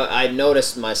I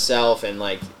noticed myself, and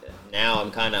like now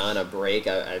I'm kind of on a break.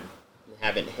 I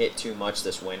haven't hit too much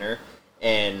this winter,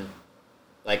 and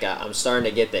like I'm starting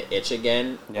to get the itch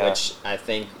again, which I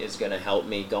think is going to help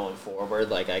me going forward.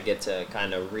 Like I get to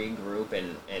kind of regroup,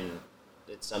 and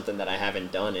it's something that I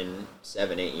haven't done in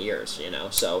 7-8 years, you know.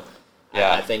 So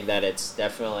I think that it's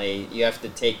definitely, you have to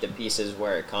take the pieces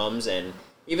where it comes, and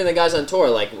even the guys on tour,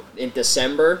 like in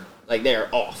December, like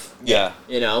they're off. Yeah.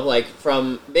 You know, like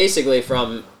from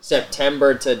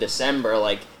September to December,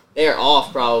 like they're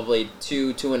off probably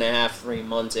 2.5, 3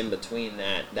 months in between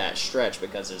that stretch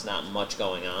because there's not much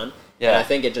going on. Yeah. And I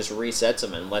think it just resets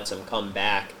them and lets them come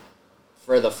back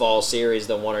for the fall series,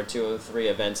 the 1 or 2 or 3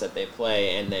 events that they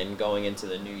play, and then going into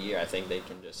the new year, I think they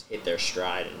can just hit their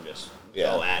stride and just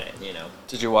go at it, you know.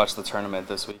 Did you watch the tournament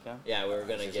this weekend? Yeah, we were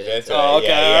going to get into it. Oh,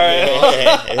 okay,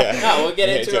 all right. No, we'll get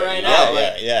into it right now.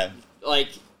 Yeah. Like,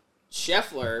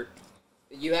 Scheffler,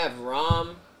 you have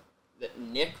Rahm,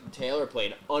 Nick Taylor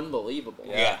played unbelievable.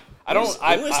 Yeah. I was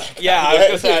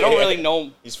gonna say, I don't really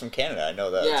know. He's from Canada, I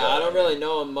know that. Yeah, I don't really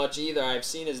know him much either. I've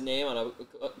seen his name on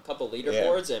a couple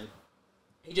leaderboards, and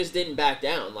he just didn't back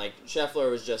down. Like,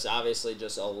 Scheffler was just obviously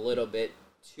just a little bit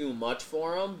too much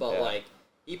for him, but, like,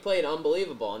 he played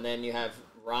unbelievable. And then you have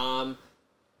Rahm,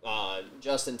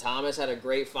 Justin Thomas had a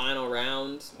great final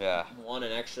round. Yeah. Won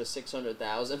an extra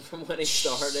 $600,000 from when he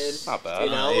started. Not bad.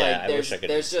 You know, like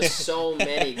there's just so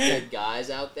many good guys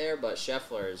out there, but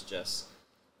Scheffler is just,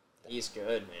 he's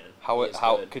good, man.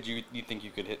 How could you think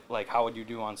you could hit, like, how would you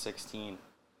do on 16?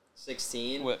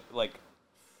 16? Like,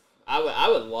 I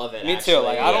would love it. Me actually. too.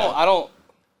 Like,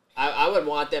 I would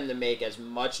want them to make as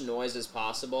much noise as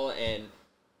possible, and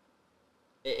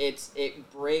it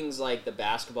brings like the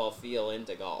basketball feel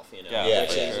into golf, you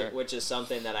know, which is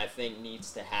something that I think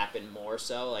needs to happen more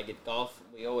so. Like at golf,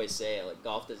 we always say like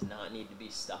golf does not need to be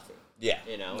stuffy. Yeah,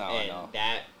 you know, no.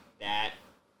 that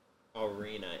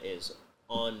arena is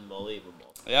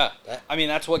unbelievable. Yeah, I mean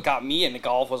that's what got me into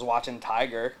golf was watching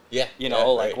Tiger. Yeah, you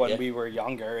know, when we were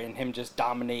younger and him just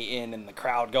dominating and the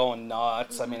crowd going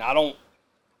nuts. Mm-hmm. I mean,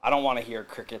 I don't want to hear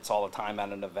crickets all the time at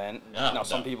an event. No,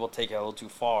 some people take it a little too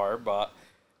far, but.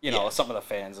 You know, some of the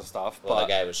fans and stuff. Well, but that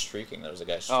guy was streaking. There was a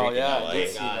guy streaking. Oh, yeah.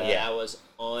 That was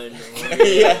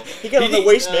unreal. He got on the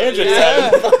waste management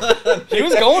side. He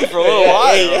was going for a little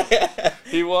while. Yeah.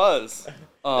 He was.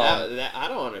 I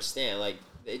don't understand. Like,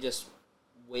 they just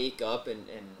wake up and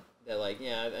they're like,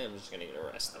 I'm just going to get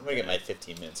arrested. I'm going to get my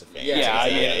 15 minutes of fame.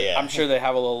 Yeah. I'm sure they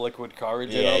have a little liquid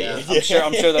courage in them. Yeah.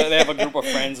 I'm sure that they have a group of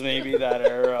friends maybe that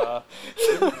are...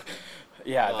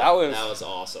 that was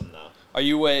awesome, though. Are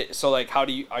you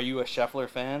are you a Scheffler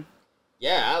fan?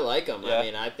 Yeah, I like him. Yeah. I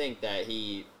mean, I think that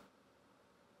he's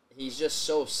just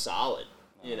so solid,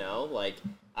 you know? Like,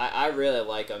 I really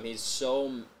like him. He's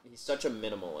such a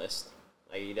minimalist.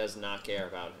 Like, he does not care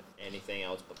about anything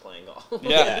else but playing golf.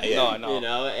 Yeah. No, I know. You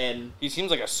know, and... He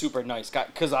seems like a super nice guy.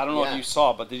 Because I don't know if you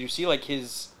saw, but did you see, like,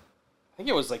 his... I think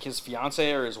it was, like, his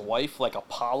fiance or his wife, like,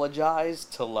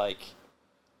 apologized to, like...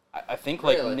 I think,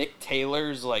 like, really? Nick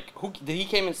Taylor's, like... he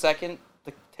came in second?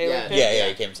 The Taylor pick? Yeah,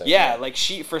 he came in second. Yeah, like,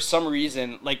 she, for some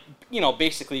reason, like, you know,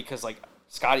 basically, because, like,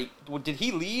 Scotty... Did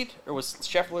he lead? Or was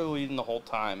Scheffler leading the whole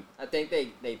time? I think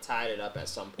they tied it up at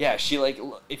some point. Yeah, she, like...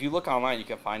 If you look online, you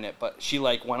can find it. But she,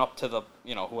 like, went up to the,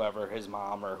 you know, whoever, his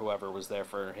mom or whoever was there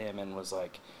for him and was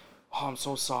like, oh, I'm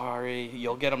so sorry.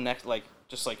 You'll get him next... Like,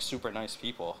 just, like, super nice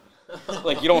people.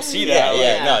 Like, you don't see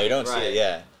that. No, you don't see it,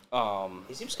 yeah.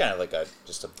 He seems kind of like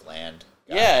just a bland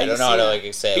guy. Yeah, I don't know how to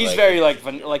like say. He's very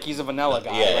like he's a vanilla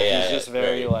guy. He's just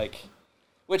very like.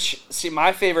 Which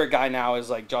my favorite guy now is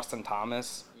like Justin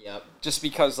Thomas. Yep. Just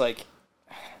because like,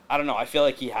 I don't know. I feel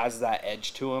like he has that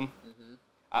edge to him. Mm-hmm.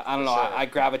 I don't know. Sure. I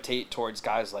gravitate towards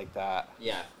guys like that.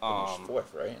 Yeah.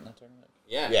 Fourth, right, in that tournament.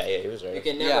 Yeah. Yeah, he was right. You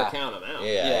can never count him out.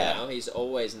 Yeah. You know, he's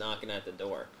always knocking at the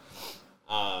door.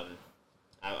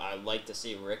 I'd like to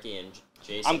see Ricky and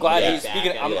Jason. I'm glad he's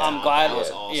speaking. I'm glad. That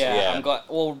was awesome. Yeah, I'm glad.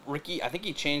 Well, Ricky, I think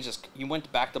he changed his. He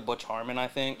went back to Butch Harmon, I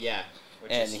think. Yeah,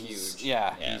 which is huge.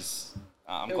 Yeah, he's.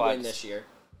 I'm he'll glad win this year.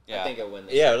 Yeah. I think he'll win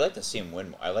this year. Yeah, I'd like to see him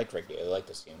win. I like Ricky. I'd like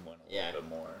to see him win a little bit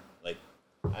more. Like,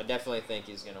 I definitely think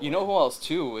he's gonna. You know who else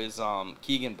too is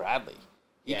Keegan Bradley.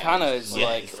 He kind of is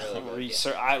like really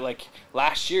I like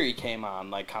last year he came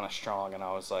on like kind of strong, and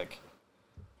I was like,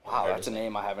 Wow, that's a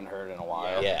name I haven't heard in a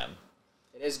while. Yeah.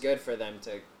 It is good for them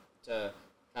to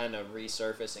kind of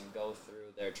resurface and go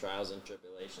through their trials and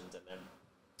tribulations and then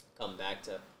come back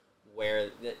to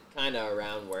kind of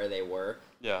around where they were.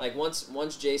 Yeah. Like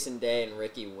once Jason Day and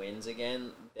Ricky wins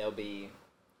again, they'll be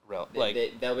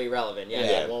they'll be relevant.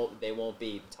 Yeah, Yeah. They won't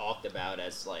be talked about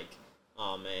as like,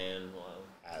 oh man,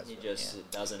 well, he just it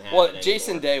doesn't have. Well,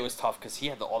 Jason Day was tough because he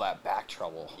had all that back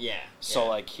trouble. Yeah. So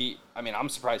like I'm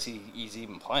surprised he's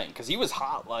even playing because he was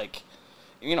hot like.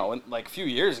 Like a few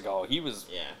years ago, he was.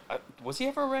 Yeah. Was he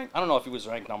ever ranked? I don't know if he was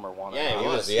ranked number 1. Yeah, he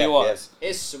was. Yeah, he was.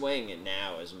 His swing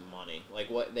now is money.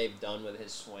 Like what they've done with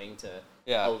his swing to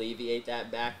alleviate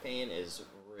that back pain is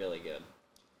really good.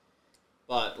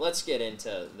 But let's get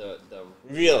into the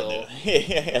real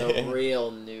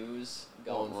news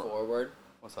going forward.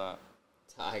 What's that?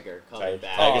 Tiger coming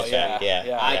back. Oh,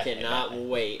 yeah. I cannot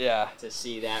wait to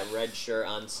see that red shirt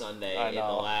on Sunday in the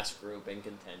last group in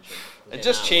contention. It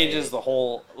just changes the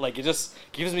whole, like, it just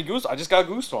gives me goosebumps. I just got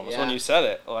goosebumps when you said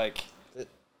it. Like,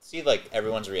 see, like,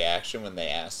 everyone's reaction when they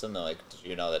asked them, they're like, did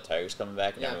you know that Tiger's coming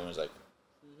back? And everyone was like,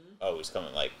 oh, he's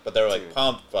coming. Like, but they were, like,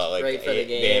 pumped. But, like, great for the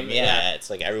game. Yeah, it's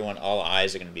like all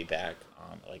eyes are going to be back.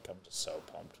 Like, I'm just so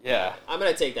pumped. Yeah. I'm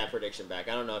going to take that prediction back.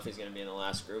 I don't know if he's going to be in the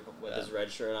last group with his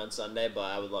red shirt on Sunday, but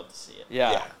I would love to see it.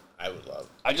 Yeah. I would love.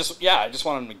 I just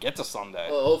want him to get to Sunday.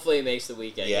 Well, hopefully he makes the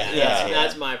weekend.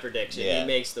 That's my prediction. He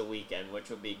makes the weekend, which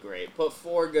would be great. Put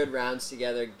 4 good rounds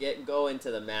together, go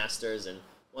into the Masters, and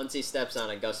once he steps on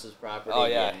Augusta's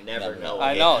property, you never know.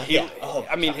 I know.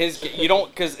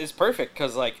 Because it's perfect,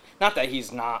 because, like, not that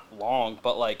he's not long,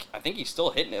 but, like, I think he's still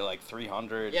hitting it, like,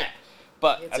 300. Yeah.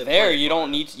 But there, you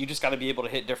don't need to, you just got to be able to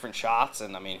hit different shots,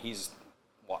 and, I mean, he's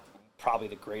probably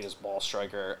the greatest ball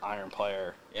striker, iron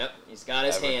player. Yep, he's got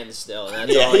his hands still, and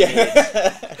that's all he needs.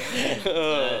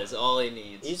 That is all he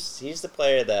needs. He's the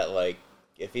player that, like,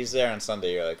 if he's there on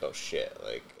Sunday, you're like, oh, shit.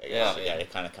 Like, you gotta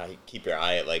kind of keep your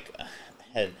eye, like,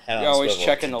 head on. You're always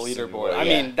checking the leaderboard. I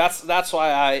mean, that's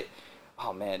why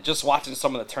just watching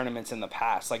some of the tournaments in the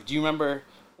past. Like, do you remember...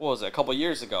 What was it, a couple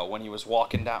years ago when he was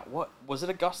walking down, what, was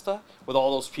it Augusta? With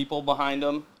all those people behind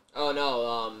him? Oh,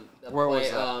 no,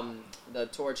 was that? The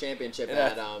Tour Championship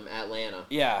at Atlanta.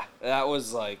 Yeah, that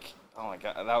was like, oh my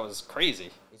God, that was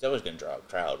crazy. He's always going to draw a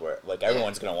crowd where, like,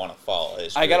 everyone's going to want to follow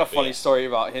his I got a funny story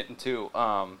about hitting, too.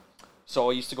 So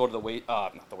I used to go to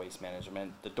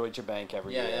the Deutsche Bank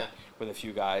every year with a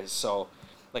few guys. So,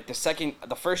 like,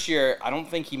 the first year, I don't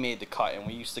think he made the cut, and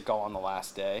we used to go on the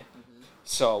last day.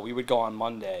 So we would go on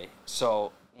Monday.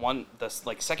 So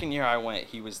second year I went,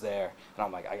 he was there, and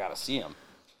I'm like, I gotta see him.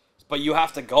 But you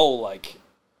have to go like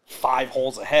 5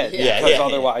 holes ahead, because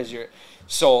otherwise you're.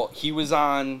 So he was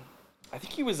on, I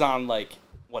think he was on like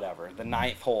whatever the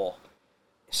 9th hole.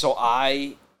 So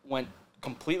I went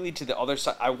completely to the other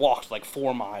side. I walked like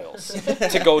 4 miles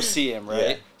to go see him. Right.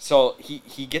 Yeah. So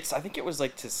he gets, I think it was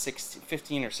like to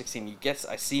 15 or 16.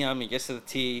 I see him. He gets to the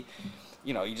tee.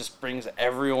 He just brings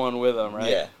everyone with him, right?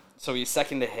 Yeah. So he's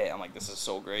second to hit. I'm like, this is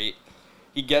so great.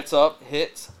 He gets up,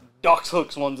 hits, ducks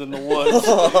hooks ones in the woods.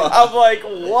 I'm like,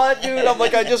 what, dude? I'm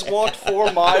like, I just walked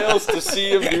 4 miles to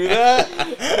see him do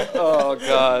that? Oh,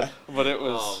 God. But it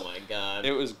was... Oh, my God.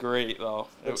 It was great, though.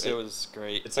 It was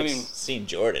great. It's like seeing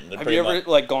Jordan. Have you ever,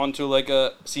 like, gone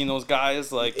to, seen those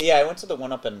guys? Like, yeah, I went to the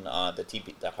one up in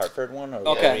the Hartford one.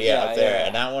 Up there. Yeah.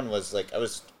 And that one was, like, I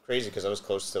was crazy because I was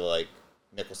close to, like,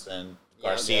 Nicholson,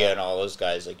 Garcia, and all those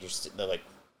guys. Like, they're, like,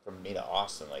 from me to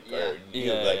Austin, like, or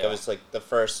you, I was, like, the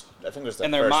first, I think it was the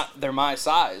and first. And they're my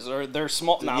size, or they're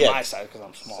small, not my size, because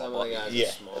I'm small. Some of the guys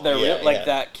are small. They're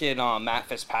that kid, Matt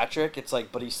Fitzpatrick, it's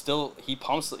like, but he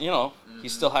pumps, he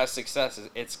still has success.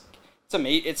 It's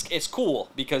amazing, it's cool,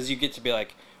 because you get to be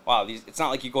like, wow, it's not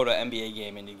like you go to an NBA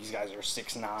game and these guys are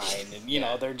 6'9",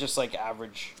 and, they're just, like,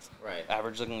 average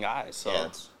looking guys, so. Yeah,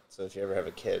 so if you ever have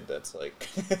a kid that's like,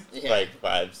 like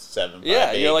 5'7",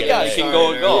 5'8", you're like, you can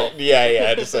go and go.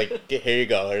 Yeah, just like, here you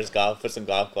go. Here's golf. Put some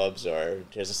golf clubs, or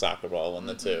here's a soccer ball. 1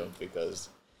 of the 2. Because,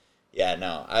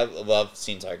 I love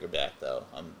seeing Tiger back though.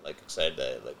 I'm like excited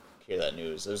to like hear that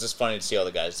news. It was just funny to see all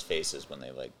the guys' faces when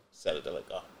they like said it. They're like,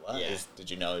 oh, what? Yeah.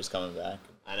 Did you know he's coming back?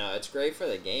 I know, it's great for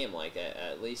the game. Like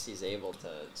at least he's able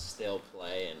to still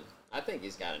play, and I think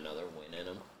he's got another win in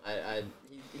him.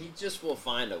 He just will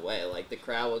find a way. Like, the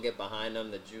crowd will get behind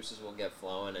him, the juices will get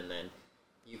flowing, and then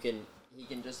he can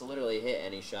just literally hit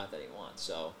any shot that he wants.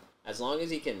 So as long as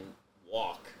he can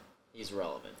walk, he's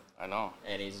relevant. I know,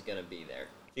 and he's gonna be there.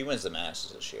 If he wins the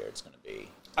Masters this year, it's gonna be.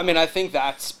 I mean, I think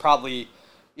that's probably,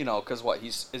 because what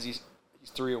he's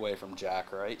 3 away from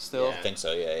Jack, right? Still, I think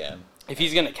so. Yeah. If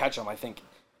he's gonna catch him, I think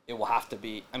it will have to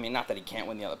be. I mean, not that he can't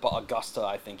win the other, but Augusta,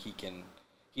 I think he can.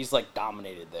 he's like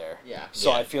dominated there. Yeah.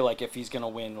 So I feel like if he's gonna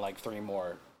win like 3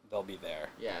 more, they'll be there.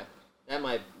 Yeah.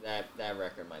 That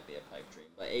record might be a pipe dream.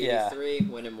 But 83,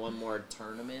 winning one more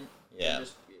tournament, and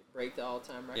just break the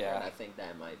all-time record, I think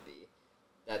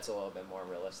that's a little bit more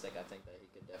realistic. I think that he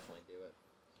could definitely do it.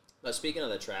 But speaking of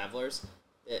the Travelers,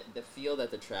 the feel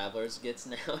that the Travelers gets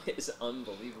now is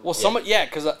unbelievable. Well,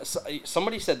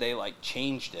 somebody said they like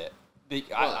changed it. To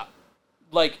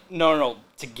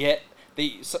get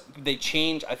they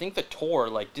changed. I think the tour,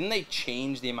 like, didn't they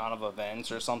change the amount of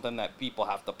events or something that people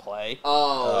have to play?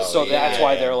 That's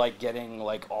why they're like getting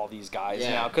like all these guys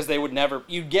now, because they would never.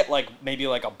 You'd get like maybe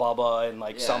like a Bubba and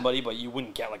like somebody, but you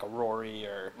wouldn't get like a Rory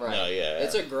or. Right. No,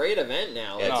 it's a great event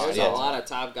now. There's a lot of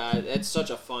top guys. It's such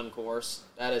a fun course.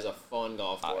 That is a fun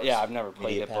golf course. I've never played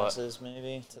Media it, passes,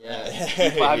 maybe.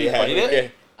 Have you played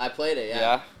it? I played it.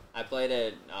 Yeah. I played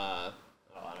it. I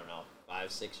don't know,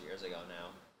 5-6 years ago now.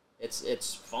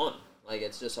 It's fun. Like,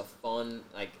 it's just a fun,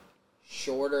 like,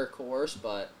 shorter course,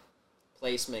 but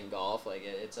placement golf. Like,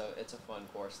 it's a fun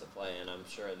course to play, and I'm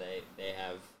sure they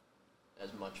have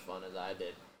as much fun as I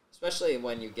did. Especially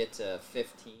when you get to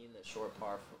 15, the short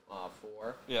par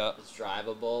 4. Yeah. It's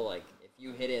drivable. Like, if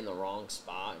you hit it in the wrong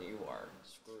spot, you are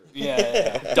screwed.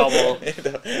 Yeah. Double.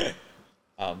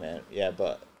 Oh, man. Yeah,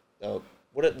 but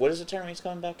what is the tournament he's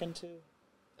coming back into?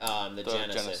 The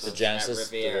Genesis. The Genesis. At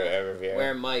Riviera, Riviera.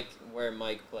 Where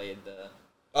Mike played the...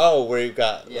 Oh, where you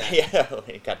got... you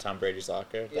got Tom Brady's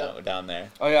locker down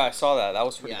there. Oh, yeah, I saw that. That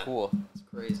was pretty cool. It's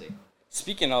crazy.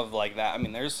 Speaking of, like, that, I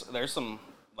mean, there's some,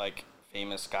 like,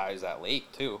 famous guys at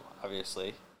Lake, too,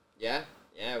 obviously. Yeah,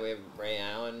 we have Ray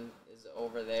Allen is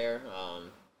over there.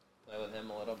 Play with him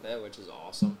a little bit, which is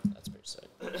awesome. That's pretty sick.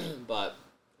 But,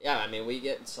 yeah, I mean, we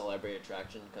get celebrity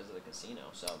attraction because of the casino,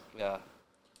 so... Yeah.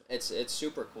 It's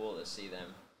super cool to see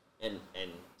them, and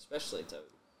especially to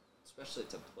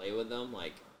play with them.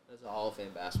 Like, as a Hall of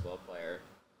Fame basketball player,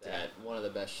 one of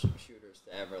the best shooters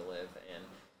to ever live, and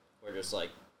we're just like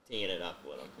teeing it up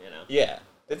with them, you know. Yeah.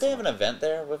 Did they have an event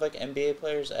there with like NBA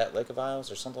players at Lake of Isles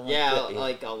or something like that? Yeah,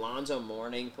 like Alonzo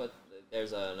Mourning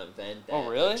there's an event that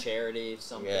really? a charity,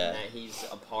 that he's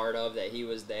a part of, that he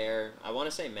was there. I want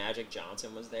to say Magic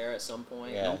Johnson was there at some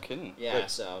point. Yeah. No kidding. Yeah,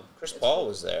 so Chris Paul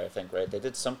was there, I think, right? They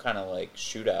did some kind of like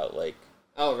shootout, like.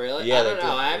 Oh, really? Yeah, I don't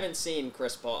know. I haven't seen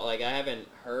Chris Paul. Like, I haven't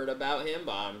heard about him,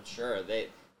 but I'm sure they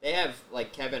have,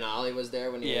 like, Kevin Ollie was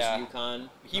there when he was UConn.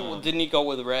 Didn't he go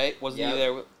with Ray? Wasn't he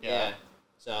there? Yeah.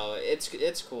 So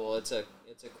it's cool. It's a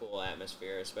cool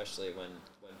atmosphere, especially when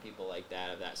people like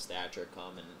that of that stature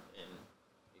come and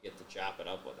you get to chop it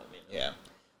up with them. You know? Yeah.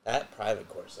 That private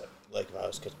course, like, if I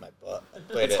was kicking my butt,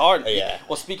 it's hard. Yeah.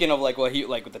 Well, speaking of like with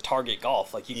the target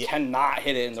golf, like you cannot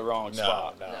hit it in the wrong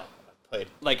spot. No. Played.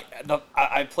 Like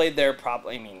I played there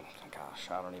probably. I mean, gosh,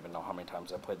 I don't even know how many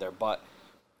times I played there. But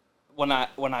when I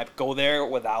go there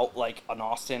without like an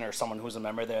Austin or someone who's a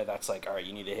member there, that's like, all right,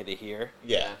 you need to hit it here.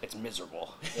 Yeah, it's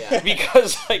miserable. Yeah,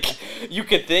 because like you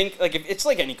could think like if it's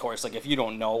like any course, like if you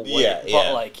don't know what,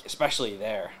 but like especially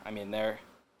there, I mean there,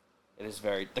 it is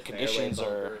the conditions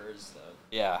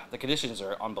the conditions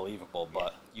are unbelievable.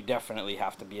 But you definitely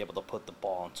have to be able to put the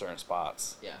ball in certain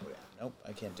spots. Yeah. Nope,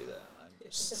 I can't do that.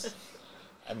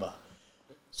 I'm a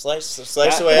slice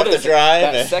away up the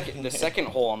drive. The second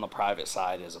hole on the private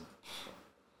side is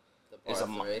the par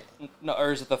 3. No,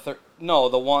 or is it the third? No,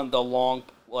 the long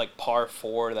like par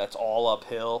 4 that's all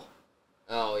uphill.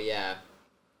 Oh yeah,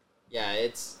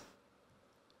 it's.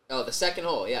 Oh, the second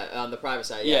hole, on the private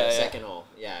side, second hole,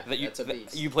 that's a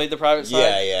beast. You played the private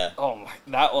side? Yeah. Oh my,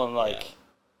 that one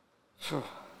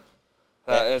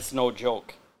that's no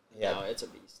joke. Yeah. No, it's a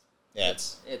beast. Yeah,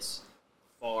 it's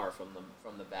far from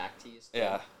the back tees.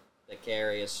 Yeah. The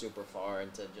carry is super far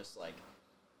into just like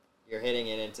you're hitting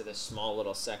it into this small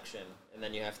little section, and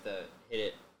then you have to hit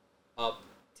it up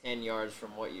 10 yards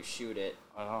from what you shoot it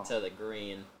to the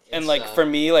green. And like for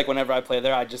me, like whenever I play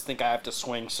there, I just think I have to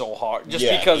swing so hard, just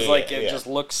because it just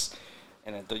looks,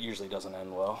 and it usually doesn't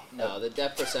end well. No, the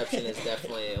depth perception is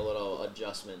definitely a little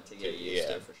adjustment to get used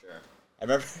to for sure. I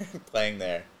remember playing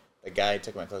there. The guy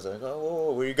took my clubs. I'm like,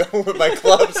 whoa, where you going with my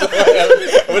clubs?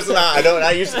 I don't. I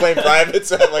used to play private,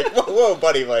 so I'm like, whoa,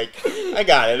 buddy, like, I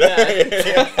got it.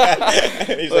 Yeah.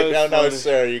 He's like, no,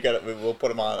 sir, you got it. We'll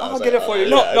put him on. I'll get it for you.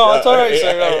 No, it's all right,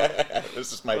 sir. No.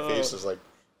 This is my face. Is like,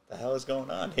 the hell is going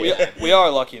on here? We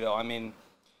are lucky though. I mean,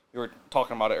 we were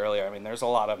talking about it earlier. I mean, there's a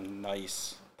lot of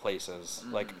nice places.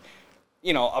 Like,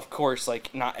 you know, of course,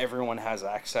 like not everyone has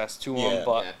access to them,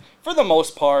 but for the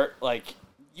most part, like.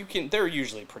 They're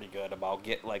usually pretty good about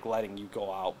letting you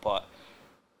go out, but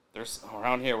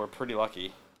around here we're pretty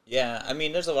lucky. Yeah, I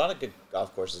mean, there's a lot of good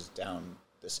golf courses down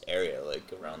this area, like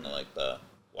around the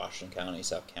Washington County,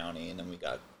 South County, and then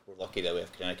we're lucky that we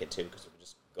have Connecticut too because we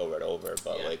just go right over.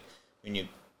 But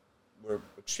we're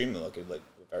extremely lucky with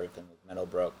everything with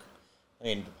Meadowbrook. I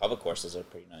mean, the public courses are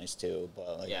pretty nice too,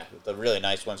 but the really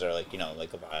nice ones are like the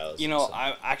Viles.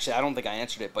 I don't think I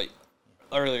answered it, but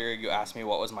earlier you asked me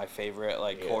what was my favorite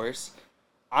course.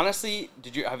 Honestly,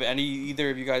 have either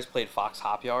of you guys played Fox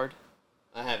Hop Yard?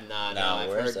 I have not. No, I've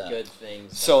heard good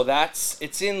things. So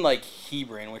it's in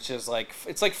Hebron, which is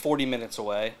it's 40 minutes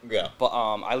away. Yeah. But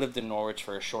I lived in Norwich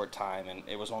for a short time, and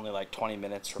it was only 20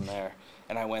 minutes from there,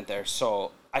 and I went there.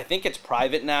 So I think it's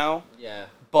private now. Yeah.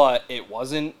 But it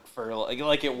wasn't for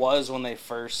like it was when they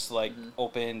first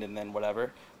opened, and then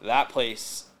whatever. That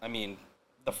place, I mean,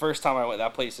 the first time I went,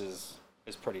 that place is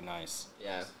pretty nice.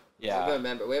 Yeah. Yeah.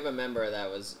 We have a member that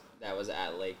was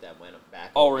at Lake that went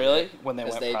back. Oh, really? When they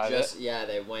went private?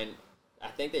 They went. I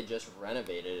think they just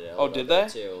renovated it. Did they?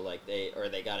 Too.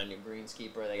 They got a new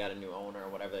greenskeeper, they got a new owner,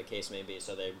 whatever the case may be.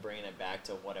 So they're bringing it back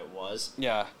to what it was.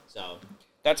 Yeah. So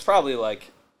that's probably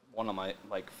one of my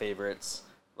favorites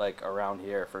around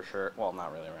here for sure. Well,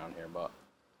 not really around here, but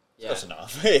close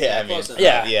enough. Yeah, close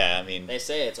enough. Yeah, I mean, they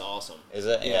say it's awesome. Is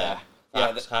it? Yeah.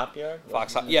 Fox Hop Yard?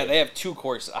 Fox Hop. Yeah, they have two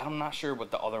courses. I'm not sure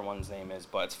what the other one's name is,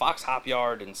 but it's Fox Hop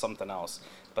Yard and something else.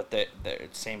 But the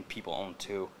same people own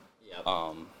two. Yep.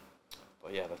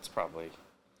 But yeah, that's probably.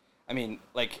 I mean,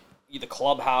 the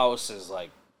clubhouse is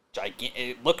gigantic.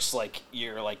 It looks like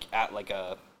you're at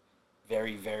a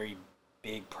very, very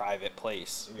big private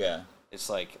place. Yeah. It's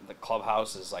the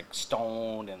clubhouse is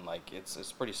stone and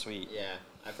it's pretty sweet. Yeah,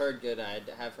 I've heard good. I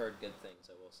have heard good things.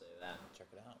 I will say that. Check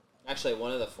it out. Actually,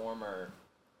 one of the former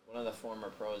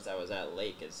pros that was at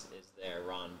Lake is there,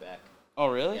 Ron Beck. Oh,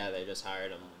 really? Yeah, they just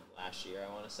hired him last year,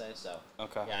 I want to say. So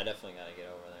okay. Yeah, I definitely got to get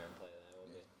over there and play that.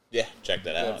 Yeah, check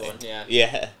that out. Good one. Yeah.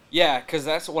 Yeah. Yeah, because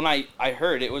that's when I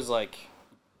heard it was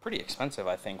pretty expensive.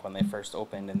 I think when they first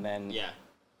opened, and then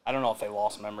I don't know if they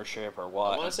lost membership or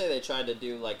what. I want to say they tried to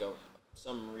do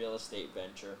some real estate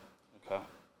venture. Okay.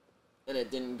 And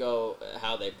it didn't go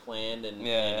how they planned, and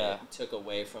it took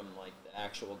away from the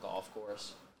actual golf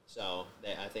course. So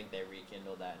I think they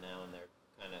rekindled that now, and they're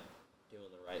kind of doing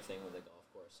the right thing with the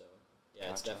golf course. So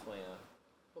yeah, It's definitely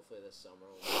hopefully this summer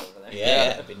we'll go over there. Yeah,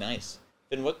 that'd be nice.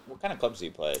 Then what kind of clubs do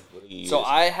you play? What do you use?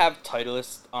 I have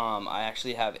Titleist. I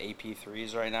actually have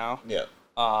AP3s right now. Yeah.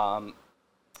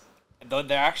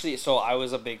 They're actually I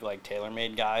was a big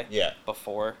TaylorMade guy. Yeah.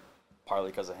 Before,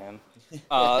 partly because of him.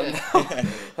 But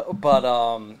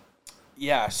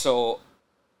yeah. So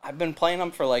I've been playing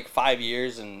them for 5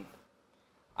 years, and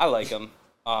I like them.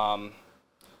 I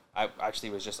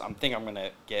actually I'm thinking I'm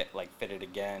gonna get fitted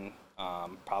again,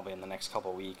 probably in the next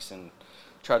couple weeks, and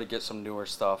try to get some newer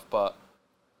stuff. But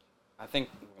I think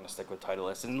I'm gonna stick with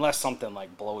Titleist unless something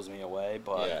blows me away.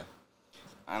 But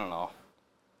I don't know,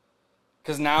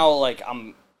 because now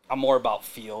I'm more about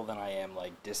feel than I am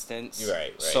distance.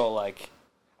 Right. So I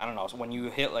don't know. So when you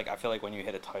hit I feel when you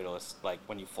hit a Titleist,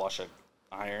 when you flush a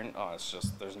iron, it's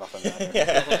just there's nothing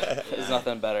better. There's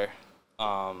nothing better.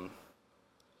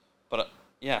 But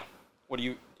yeah, what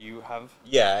do you have?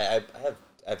 Yeah,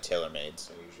 I have TaylorMade,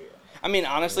 so usually. I mean,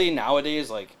 honestly,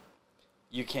 nowadays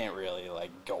you can't really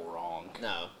go wrong.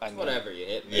 No, it's whatever you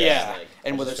hit. Yeah,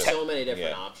 and with there's so many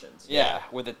different options. Yeah,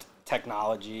 with the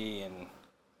technology and.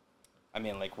 I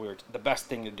mean, the best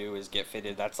thing to do is get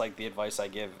fitted. That's the advice I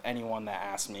give anyone that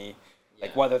asks me,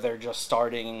 whether they're just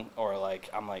starting or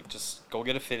I'm just go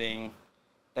get a fitting.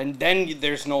 Then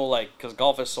there's no because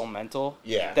golf is so mental.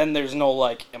 Yeah. Then there's no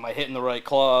am I hitting the right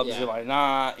clubs? Yeah. Am I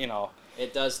not?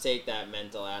 It does take that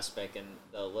mental aspect and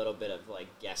a little bit of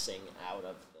guessing out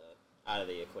of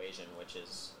the equation, which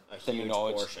is a huge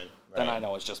portion. Then I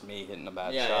know it's just me hitting a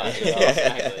bad shot. Yeah,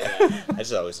 exactly. Yeah. I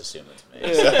just always assume it's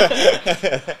me.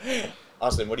 So.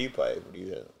 Austin, what do you play? What do you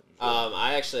do?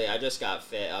 I just got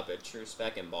fit up at True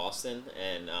Spec in Boston,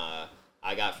 and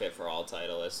I got fit for all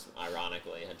Titleists.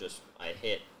 Ironically, I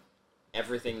hit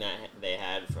everything that they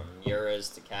had from Ura's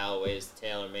to Callaway's to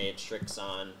TaylorMade,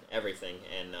 Strixon, everything,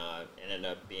 and ended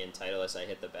up being Titleist. I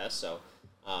hit the best, so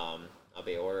I'll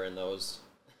be ordering those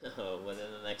within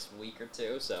the next week or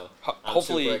two. So I'm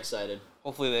super excited.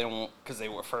 Hopefully they don't, because they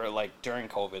were for during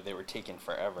COVID they were taking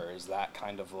forever. Is that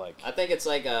kind of I think it's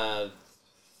a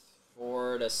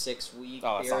 4 to 6 week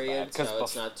period, so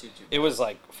it's not too bad. It was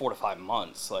 4 to 5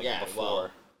 months before. Well,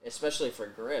 especially for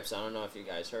grips. I don't know if you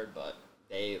guys heard, but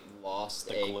they lost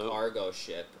a cargo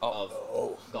ship of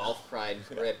Golf Pride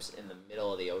grips in the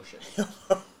middle of the ocean.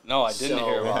 No, I didn't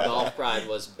hear about Golf Pride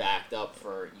was backed up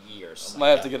for years. Might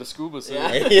have to get a scuba suit.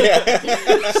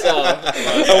 Yeah. So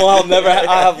I'll never.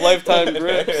 I have lifetime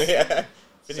grips. Yeah.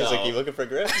 Vinny's you looking for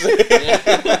grips?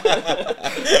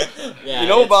 Yeah, You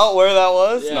know about where that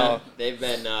was? Yeah, No. they've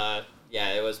been.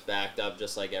 It was backed up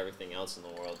just like everything else in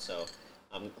the world. So,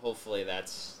 hopefully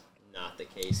that's not the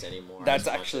case anymore. That's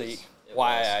actually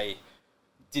why I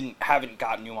haven't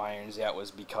got new irons yet, was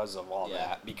because of all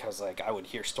that. Because like I would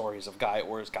hear stories of guys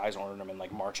ordering them in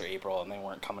like March or April, and they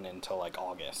weren't coming in until like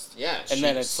August. Yeah, and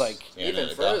then it's like even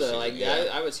further. Like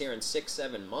I was hearing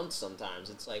 6-7 months sometimes.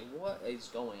 It's like, what is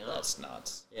going on? That's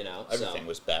nuts. Everything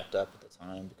was backed up at the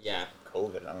time. Yeah.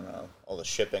 COVID. I don't know. All the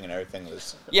shipping and everything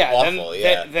was awful.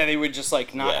 Then they would just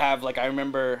like not have like I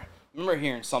remember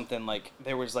hearing something like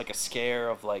there was like a scare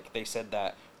of like they said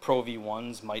that Pro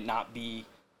V1s might not be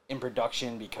in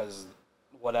production because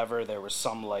whatever there was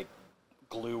some like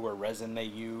glue or resin they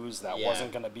used that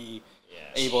wasn't going to be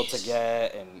able to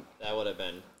get, and that would have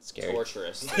been scary.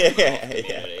 Torturous.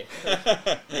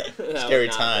 Scary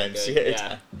times.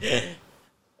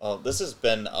 Well, this has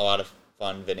been a lot of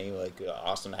fun, Vinny. Like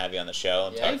awesome to have you on the show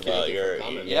and talk about your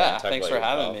thanks for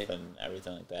having me and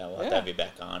everything like that. We'll have to have you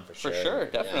back on for sure. For sure,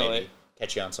 definitely. Maybe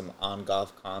catch you on some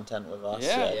on-golf content with us.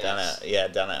 Down at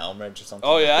Elmridge or something.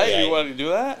 Oh yeah, you want to do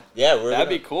that? Yeah, that'd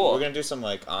be cool. We're gonna do some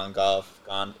like on-golf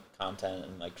content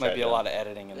and like might be a lot of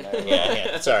editing in there.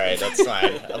 It's all right. That's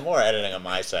fine. I'm more editing on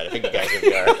my side. I think you guys will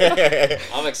be all right.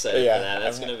 I'm excited for that.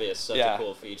 That's gonna be such a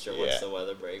cool feature once the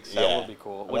weather breaks. That would be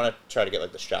cool. I want to try to get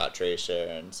like the shot tracer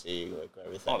and see like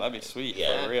everything. Oh, that'd be sweet.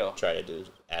 Yeah, for real. Try to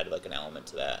add like an element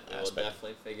to that aspect. We'll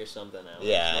definitely figure something out.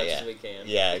 Yeah, as much as we can.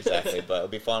 Yeah, exactly. But it'll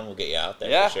be fun. We'll get you out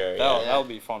there for sure. That'll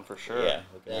be fun for sure. Yeah.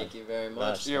 Thank you very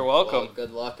much. You're welcome. Well,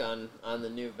 good luck on the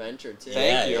new venture too.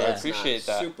 Thank you. I It's appreciate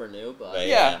not that. Super new, but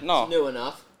it's new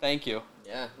enough. Thank you.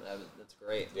 Yeah, that's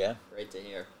great. Yeah. Great to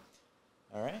hear.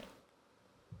 All right.